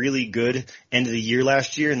had a really good end of the year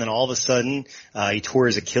last year, and then all of a sudden, he tore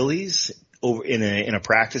his Achilles over in a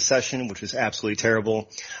practice session, which was absolutely terrible.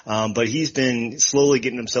 But he's been slowly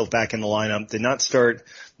getting himself back in the lineup. Did not start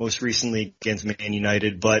most recently against Man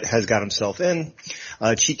United, but has got himself in.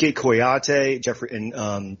 Chike Koyate, Jeffrey,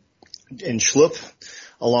 and Schlupp,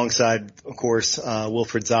 alongside, of course,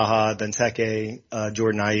 Wilfred Zaha, Benteke,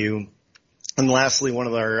 Jordan Ayew. And lastly, one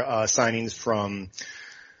of our signings from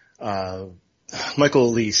Michael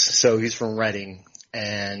Elise. So he's from Reading.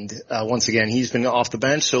 And once again, he's been off the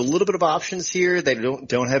bench, so a little bit of options here. They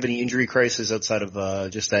don't have any injury crisis outside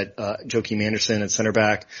of just that Joakim Anderson at center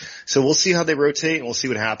back. So we'll see how they rotate, and we'll see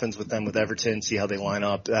what happens with them with Everton. See how they line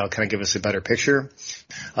up. That'll kind of give us a better picture.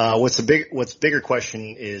 What's bigger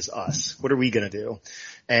question is us. What are we going to do?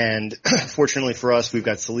 And fortunately for us, we've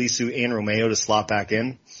got Salisu and Romeo to slot back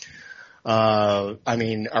in. I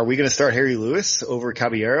mean, are we going to start Harry Lewis over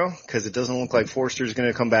Caballero? Because it doesn't look like Forster's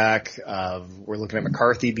going to come back. We're looking at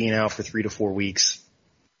McCarthy being out for 3 to 4 weeks.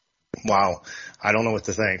 Wow. I don't know what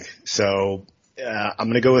to think. So, I'm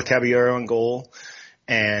going to go with Caballero in goal,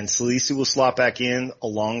 and Salisu will slot back in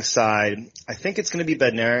alongside, I think it's going to be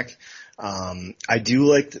Bednarik. I do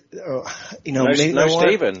like, no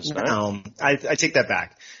Stevens. No, I take that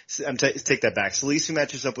back. Take that back. Salisu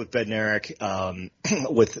matches up with Bednarik,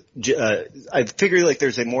 I figure like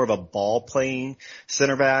there's more of a ball playing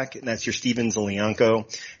center back, and that's your Stevens and Lianco.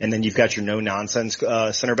 And then you've got your no nonsense,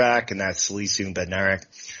 center back, and that's Salisu and Bednarik.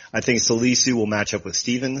 I think Salisu will match up with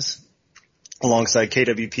Stevens alongside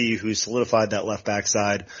KWP, who solidified that left back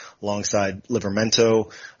side alongside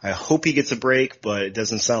Livramento. I hope he gets a break, but it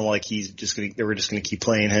doesn't sound like we're just gonna keep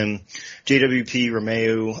playing him. JWP,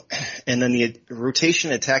 Romeo, and then the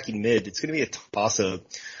rotation attacking mid, it's gonna be a toss-up.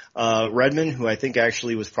 Redmond, who I think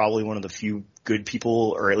actually was probably one of the few good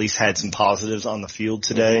people, or at least had some positives on the field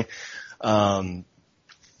today.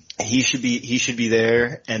 He should be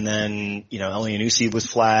there. And then, Elyounoussi was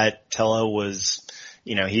flat. Tello was,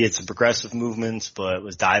 he had some progressive movements, but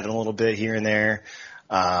was diving a little bit here and there.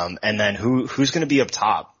 And then who's going to be up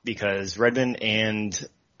top? Because Redmond and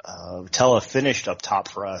Tella finished up top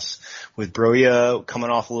for us, with Broja coming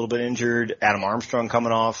off a little bit injured, Adam Armstrong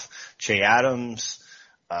coming off, Che Adams.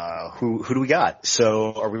 Who do we got?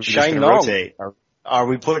 So are we just going to rotate? Are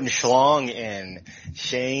we putting Schlong in?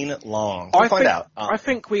 Shane Long. We'll find out. I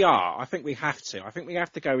think we are. I think we have to. I think we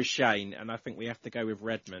have to go with Shane, and I think we have to go with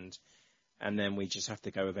Redmond. And then we just have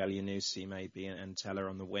to go with Elyounoussi maybe and Teller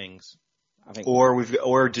on the wings. I think. Or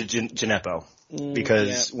Gineppo.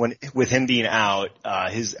 Because with him being out,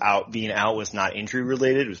 his being out was not injury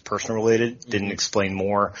related, it was personal related. Didn't explain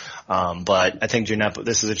more. But I think Gineppo,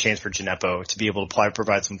 this is a chance for Gineppo to be able to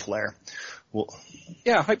provide some flair.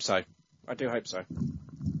 Yeah, I hope so. I do hope so.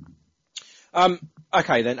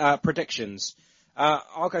 Okay then, predictions.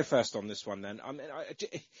 I'll go first on this one then. I mean,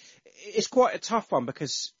 it's quite a tough one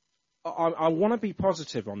because I want to be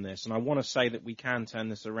positive on this, and I want to say that we can turn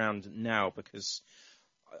this around now, because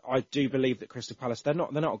I do believe that Crystal Palace, they're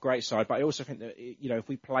not a great side, but I also think that, if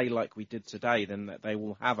we play like we did today, then that they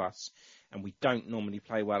will have us, and we don't normally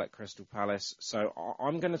play well at Crystal Palace. So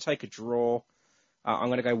I'm going to take a draw. I'm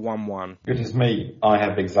going to go 1-1. Good as me. I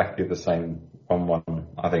have exactly the same 1-1.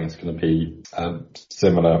 I think it's going to be a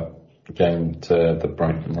similar game to the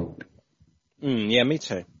Brighton one. Yeah, me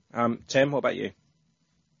too. Tim, what about you?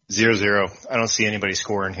 0-0. I don't see anybody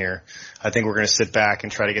scoring here. I think we're going to sit back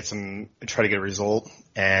and try to get a result,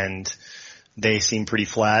 and they seem pretty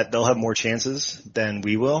flat. They'll have more chances than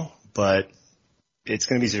we will, but it's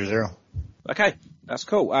going to be 0-0. Okay, that's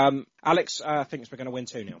cool. Alex thinks we're going to win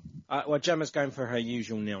 2-0. Well, Gemma's going for her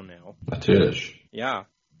usual 0-0. Natürlich. Yeah,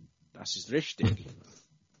 das ist richtig.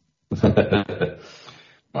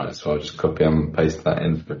 Might as well just copy and paste that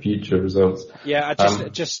in for future results. Yeah,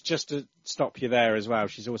 just to stop you there as well,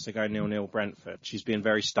 she's also going 0-0 Brentford. She's being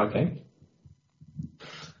very stubborn.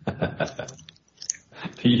 Okay.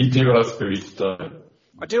 You do ask her each time.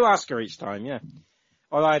 I do ask her each time, yeah.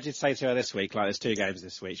 Although I did say to her this week, like, there's 2 games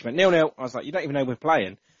this week. She went 0-0. I was like, you don't even know we're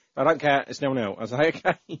playing. I don't care. It's 0-0. I was like,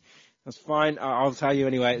 okay, that's fine. I'll tell you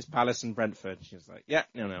anyway. It's Palace and Brentford. She was like, yeah,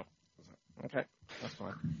 0-0. I was like, okay, that's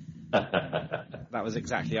fine. That was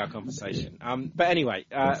exactly our conversation. But anyway,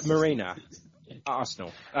 Marina,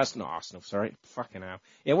 Arsenal. That's not Arsenal, sorry. Fucking hell.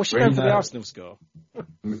 Yeah, what's she going for the Arsenal score?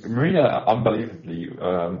 Marina, unbelievably,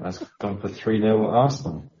 has gone for 3-0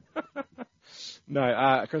 Arsenal.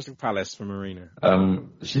 No, Crystal Palace for Marina.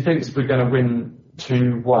 She thinks we're going to win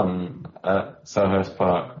 2-1 at Selhurst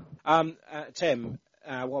Park. Tim,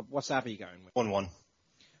 what's Abby going with? 1-1.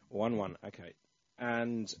 1-1, okay.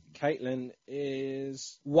 And Caitlin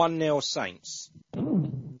is 1-0 Saints.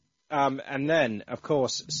 And then, of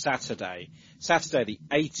course, Saturday the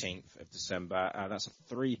 18th of December, that's a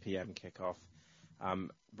 3 p.m. kickoff.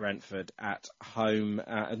 Brentford at home.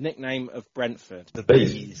 A nickname of Brentford. The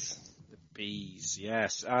Bees. The Bees,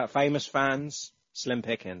 yes. Famous fans, Slim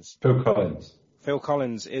Pickens. Phil Collins. Phil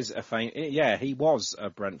Collins is he was a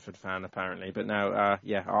Brentford fan apparently, but now,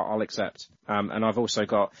 I'll accept. And I've also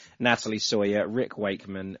got Natalie Sawyer, Rick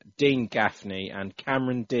Wakeman, Dean Gaffney, and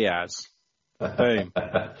Cameron Diaz. Boom.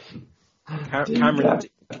 Cameron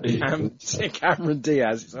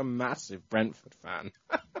Diaz is a massive Brentford fan.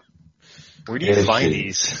 Where do you find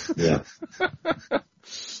these? Yeah.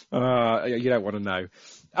 You don't want to know.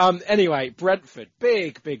 Anyway, Brentford,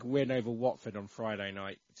 big win over Watford on Friday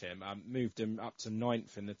night, Tim. Moved them up to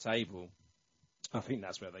 9th in the table. I think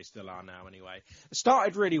that's where they still are now anyway. It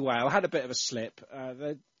started really well, had a bit of a slip.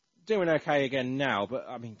 They're doing okay again now, but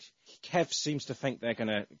I mean, Kev seems to think they're going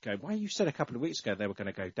to go, well, you said a couple of weeks ago they were going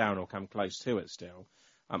to go down or come close to it still.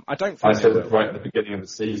 I don't think I said right at the beginning of the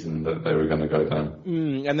season that they were going to go down.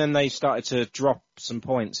 And then they started to drop some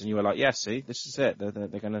points and you were like, yeah, see, this is it. They're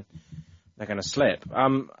going to slip.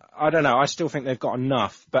 I don't know. I still think they've got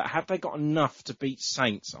enough, but have they got enough to beat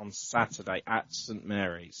Saints on Saturday at St.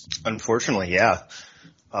 Mary's? Unfortunately, yeah.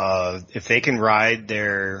 If they can ride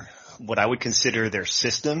what I would consider their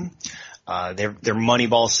system, their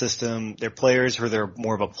Moneyball system, their players who are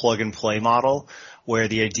more of a plug and play model, where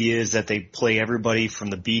the idea is that they play everybody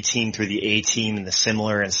from the B team through the A team in the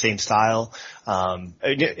similar and same style.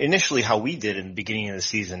 Initially how we did in the beginning of the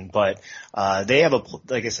season, but, they have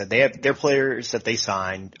like I said, their players that they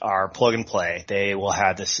signed are plug and play. They will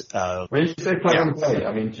have this, when you say plug and play,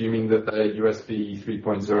 I mean, do you mean that they're USB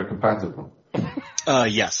 3.0 compatible?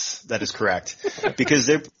 Yes, that is correct. Because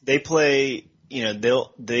they play,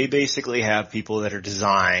 they basically have people that are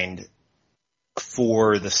designed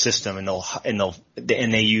for the system and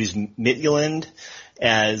they use Midtjylland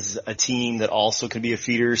as a team that also can be a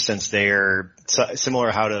feeder since they're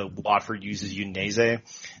similar how to Watford uses Udinese.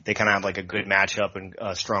 They kind of have like a good matchup and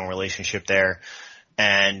a strong relationship there.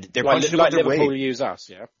 And they're punching like their Liverpool weight. Use us,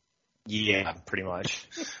 yeah? Yeah, pretty much.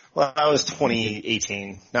 Well, that was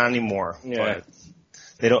 2018, not anymore. Yeah. But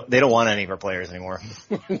they don't want any of our players anymore.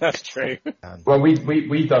 That's true. Well, we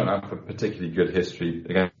don't have a particularly good history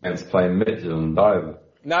against playing Midtjylland either.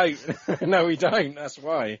 No, we don't. That's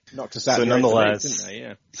why. Knocked us out. So nonetheless, didn't they?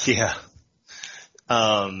 Yeah. Yeah.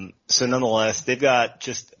 So nonetheless, they've got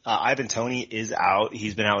Ivan Toney is out.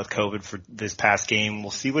 He's been out with COVID for this past game.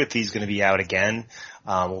 We'll see if he's going to be out again.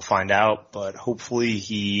 We'll find out, but hopefully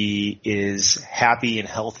he is happy and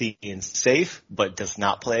healthy and safe, but does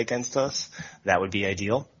not play against us. That would be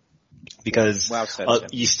ideal because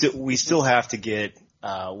we still have to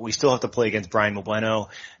play against Brian Mbeumo,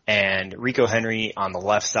 and Rico Henry on the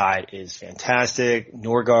left side is fantastic.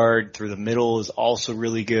 Norgard through the middle is also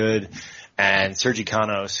really good. And Sergi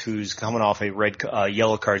Canos, who's coming off a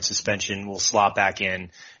yellow card suspension, will slot back in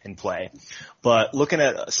and play. But looking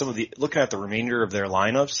at the remainder of their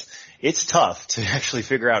lineups, it's tough to actually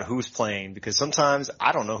figure out who's playing because sometimes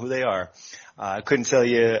I don't know who they are. I couldn't tell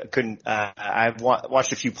you. I've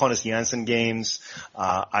watched a few Pontus Jansson games.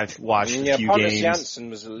 I've watched a few Pontus games. Jansson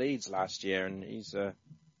was at Leeds last year, and he's a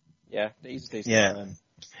decent man.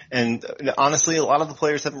 And honestly, a lot of the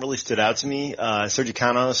players haven't really stood out to me. Sergi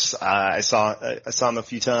Canos, I saw him a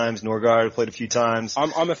few times. Norgard played a few times.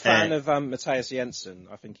 I'm a fan of Matthias Jensen.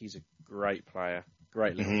 I think he's a great player.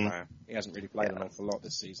 Great little player. He hasn't really played an awful lot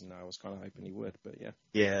this season though. I was kind of hoping he would, but yeah.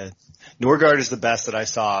 Yeah. Norgard is the best that I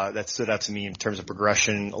saw that stood out to me in terms of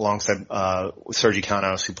progression alongside, Sergi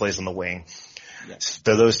Canos, who plays on the wing. Yes.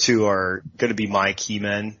 So those two are going to be my key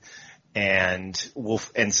men. And so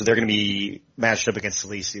they're going to be matched up against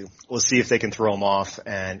Salisu. We'll see if they can throw them off,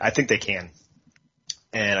 and I think they can.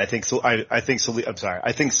 And I think Salisu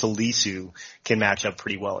can match up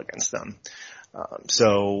pretty well against them.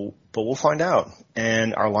 But we'll find out.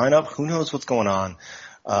 And our lineup, who knows what's going on?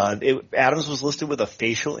 Adams was listed with a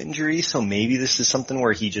facial injury, so maybe this is something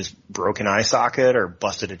where he just broke an eye socket or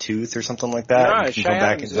busted a tooth or something like that. No, Shea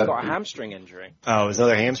Adams has got a hamstring injury. Oh, is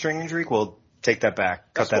another hamstring injury? Well, take that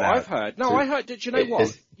back. Cut that out. That's what I've heard. No, I heard. Did you know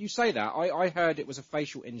what? You say that. I heard it was a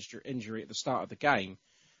facial injury at the start of the game,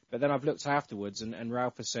 But then I've looked afterwards, and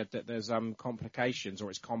Ralph has said that there's complications, or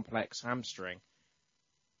it's complex hamstring.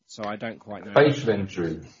 So I don't quite know. Facial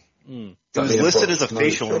injury. It was listed as a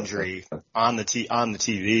facial injury on the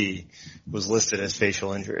TV. Was listed as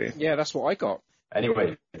facial injury. Yeah, that's what I got.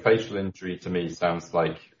 Anyway, facial injury to me sounds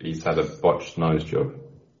like he's had a botched nose job.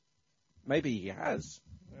 Maybe he has.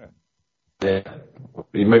 Yeah.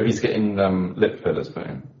 Maybe he's getting lip fillers put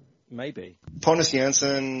in. Maybe. Pontus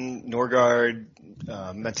Jansson, Norgard,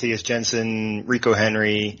 Matthias Jensen, Rico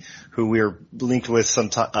Henry, who we were linked with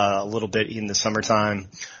a little bit in the summertime.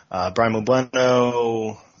 Brian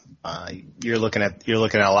Bueno. You're looking at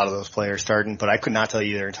a lot of those players starting, but I could not tell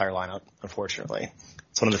you their entire lineup, unfortunately.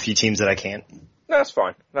 It's one of the few teams that I can't. No, that's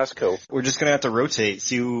fine. That's cool. We're just gonna have to rotate,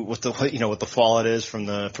 see what the fallout is from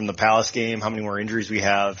the Palace game, how many more injuries we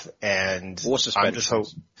have, and I'm just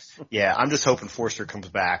hoping Forster comes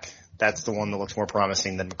back. That's the one that looks more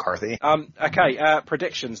promising than McCarthy. Okay,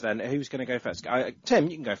 predictions then. Who's going to go first? Tim,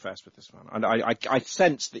 you can go first with this one. I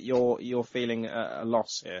sense that you're feeling a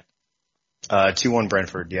loss here. 2-1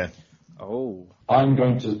 Brentford, yeah. Oh. I'm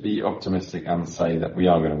going to be optimistic and say that we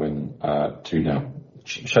are going to win 2-0.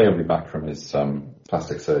 Shea will be back from his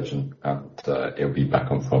plastic surgeon, and he'll be back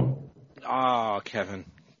on form. Kevin,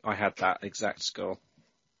 I had that exact score.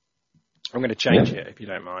 I'm going to change it if you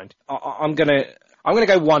don't mind. I'm going to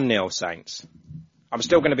go 1-0 Saints. I'm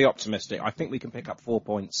still going to be optimistic. I think we can pick up 4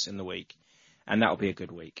 points in the week, and that'll be a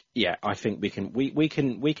good week. Yeah, I think we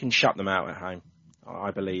can shut them out at home. I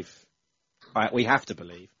believe. We have to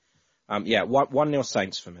believe. 1-0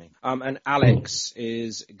 Saints for me. And Alex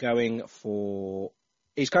is going for.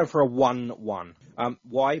 He's going for a 1-1.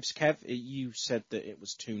 Wives, Kev, you said that it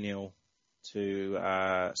was 2-0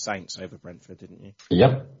 to Saints over Brentford, didn't you?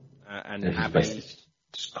 Yep. And Abby.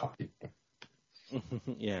 Just copy.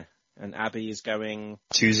 Yeah. And Abby is going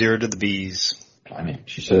 2-0 to the Bees. I mean,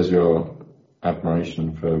 she shares your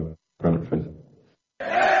admiration for Brentford.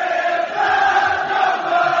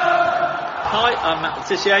 Hi, I'm Matt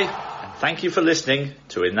Letitia, and thank you for listening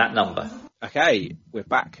to In That Number. Okay, we're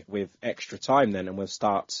back with extra time then, and we'll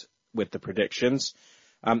start with the predictions.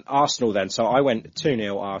 Arsenal then. So I went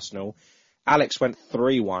 2-0 Arsenal. Alex went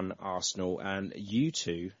 3-1 Arsenal, and you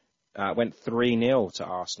two went 3-0 to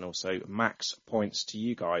Arsenal. So max points to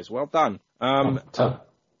you guys. Well done.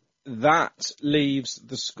 That leaves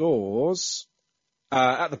the scores.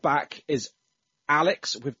 At the back is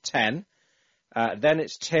Alex with 10. Then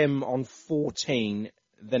it's Tim on 14.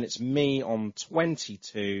 Then it's me on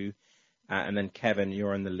 22. And then Kevin,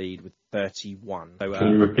 you're in the lead with 31. So,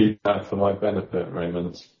 can you repeat that for my benefit,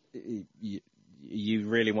 Raymond? You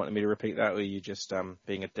really wanted me to repeat that, or are you just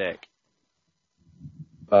being a dick?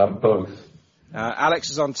 Both. Alex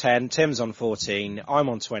is on 10, Tim's on 14, I'm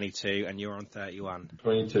on 22, and you're on 31.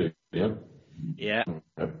 22, yeah? Yeah.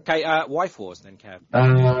 Okay, wife wars then, Kev.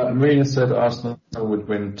 Marina said Arsenal would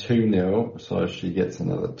win 2-0, so she gets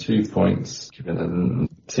another 2 points, given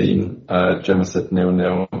a team. Gemma said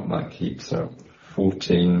 0-0, that keeps her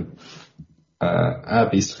 14.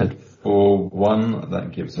 Abby said 4-1,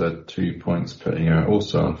 that gives her 2 points, putting her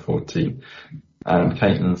also on 14. And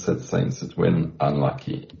Caitlin said Saints would win,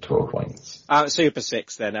 unlucky, 12 points. Super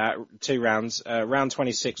 6 then, 2 rounds. Round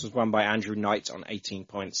 26 was won by Andrew Knight on 18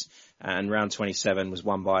 points. And round 27 was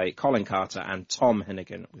won by Colin Carter and Tom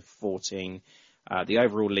Hennigan with 14. The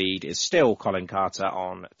overall lead is still Colin Carter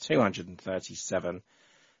on 237.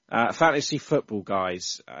 Fantasy football,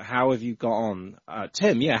 guys, how have you got on?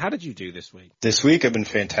 Tim, how did you do this week? This week I've been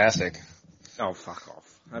fantastic. Oh, fuck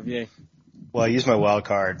off. Have you? Well, I used my wild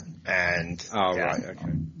card, and right, okay.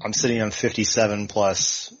 I'm sitting on 57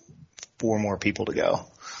 plus 4 more people to go.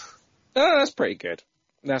 Oh, that's pretty good.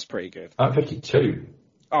 52.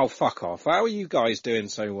 Oh, fuck off. How are you guys doing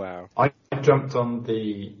so well? I jumped on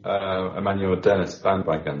the Emmanuel Dennis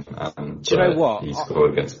bandwagon, and do you know what? He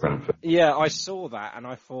scored against Brentford. Yeah, I saw that, and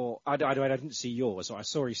I thought I didn't see yours, so I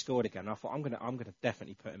saw he scored again. I thought I'm gonna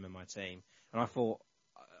definitely put him in my team, and I thought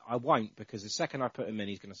I won't, because the second I put him in,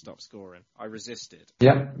 he's going to stop scoring. I resisted.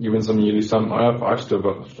 Yeah, you win some, you lose some. I've still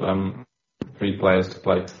got 3 players to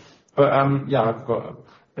play, but I've got a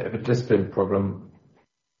bit of a discipline problem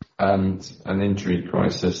and an injury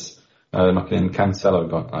crisis. Knocking Cancelo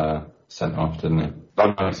got sent off, didn't he?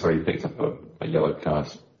 Oh no, sorry, he picked up a yellow card.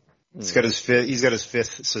 He's got his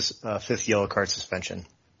fifth yellow card suspension.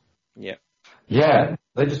 Yeah. Yeah,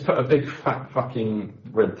 they just put a big fat fucking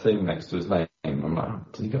red thing next to his name. I'm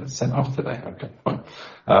like, did he get sent off today? Okay, fine.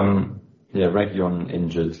 Reguilon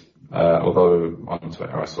injured. Although on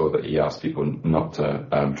Twitter I saw that he asked people not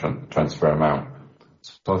to transfer him out.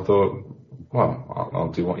 So I thought, well,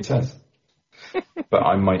 I'll do what he says. But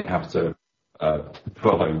I might have to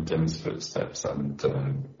following Tim's footsteps and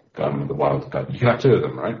going with the wild card. You can have 2 of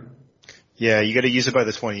them, right? Yeah, you got to use it by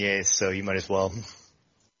the 28th, so you might as well.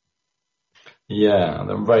 Yeah, and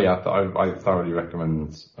then Ray, I thoroughly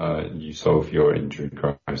recommend you solve your injury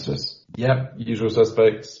crisis. Yep, usual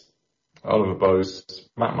suspects: Oliver Bose,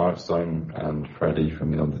 Matt Milestone, and Freddie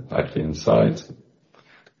from the Undertakian side.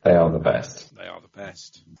 They are the best. They are the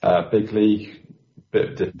best. Big league,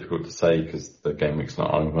 bit difficult to say because the game week's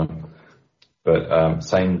not over. But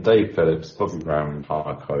saying Dave Phillips, Bobby Brown,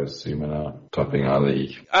 Harco, Sumina topping our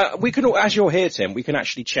league. We can, as you're here, Tim, we can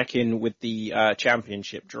actually check in with the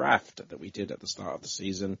championship draft that we did at the start of the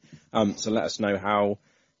season. So let us know how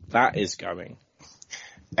that is going.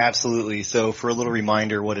 Absolutely. So for a little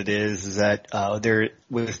reminder, what it is that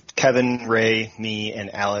with Kevin, Ray, me,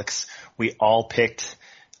 and Alex, we all picked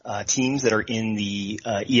teams that are in the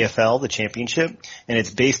EFL, the championship, and it's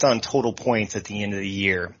based on total points at the end of the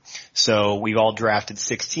year. So we've all drafted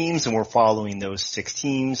 6 teams, and we're following those 6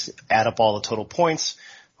 teams, add up all the total points.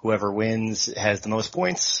 Whoever wins has the most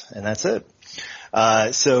points, and that's it.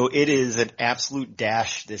 So it is an absolute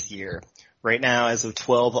dash this year. Right now, as of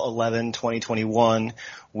 12/11/2021,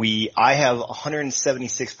 I have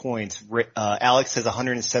 176 points. Alex has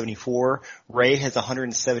 174. Ray has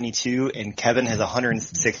 172, and Kevin has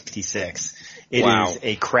 166. It is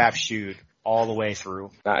a crapshoot all the way through.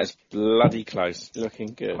 That is bloody close.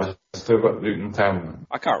 Looking good. I still got Luton Town.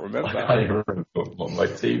 I can't remember. I can't even remember what my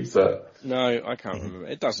teams are. No, I can't remember.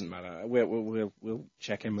 It doesn't matter. We'll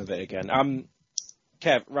check in with it again.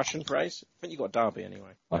 Kev, Russian phrase? I think you got Derby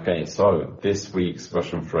anyway. Okay, so this week's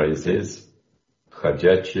Russian phrase is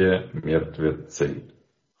Ходячие мертвецы.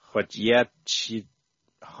 Ходячие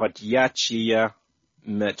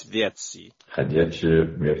мертвецы. Ходячие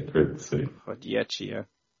мертвецы. Ходячие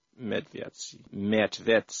мертвецы.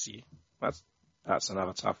 Мертвецы. That's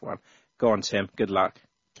another tough one. Go on, Tim. Good luck.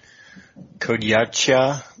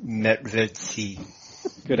 Ходячие мертвецы.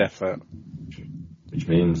 Good effort. Which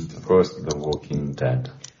means, of course, The Walking Dead.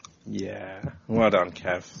 Yeah, well done,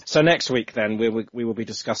 Kev. So next week, then, we will be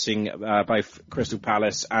discussing both Crystal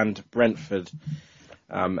Palace and Brentford,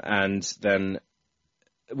 and then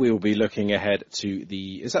we will be looking ahead to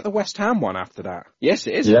is that the West Ham one after that? Yes,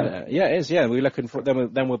 it is. Yeah, isn't it? Yeah, it is. Yeah, we're looking for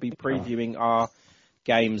then we'll be previewing our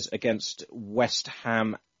games against West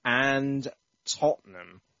Ham and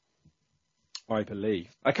Tottenham, I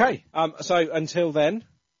believe. Okay, so until then.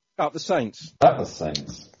 Up the Saints. Up the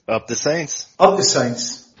Saints. Up the Saints. Up the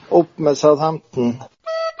Saints. Up med Southampton.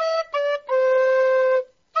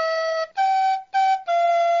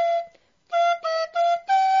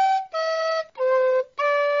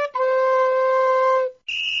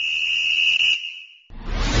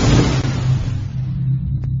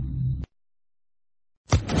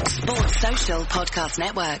 Sports Social Podcast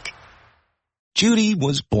Network. Judy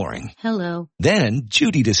was boring. Hello. Then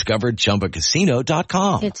Judy discovered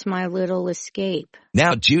ChumbaCasino.com. It's my little escape.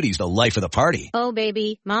 Now Judy's the life of the party. Oh,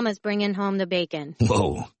 baby, mama's bringing home the bacon.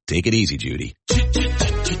 Whoa, take it easy, Judy.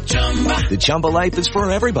 The Chumba life is for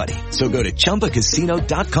everybody. So go to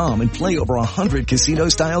ChumbaCasino.com and play over 100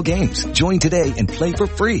 casino-style games. Join today and play for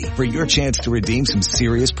free for your chance to redeem some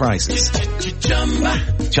serious prizes.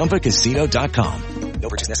 ChumbaCasino.com. No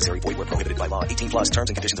purchase necessary. Void where prohibited by law. 18+ terms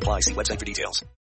and conditions apply. See website for details.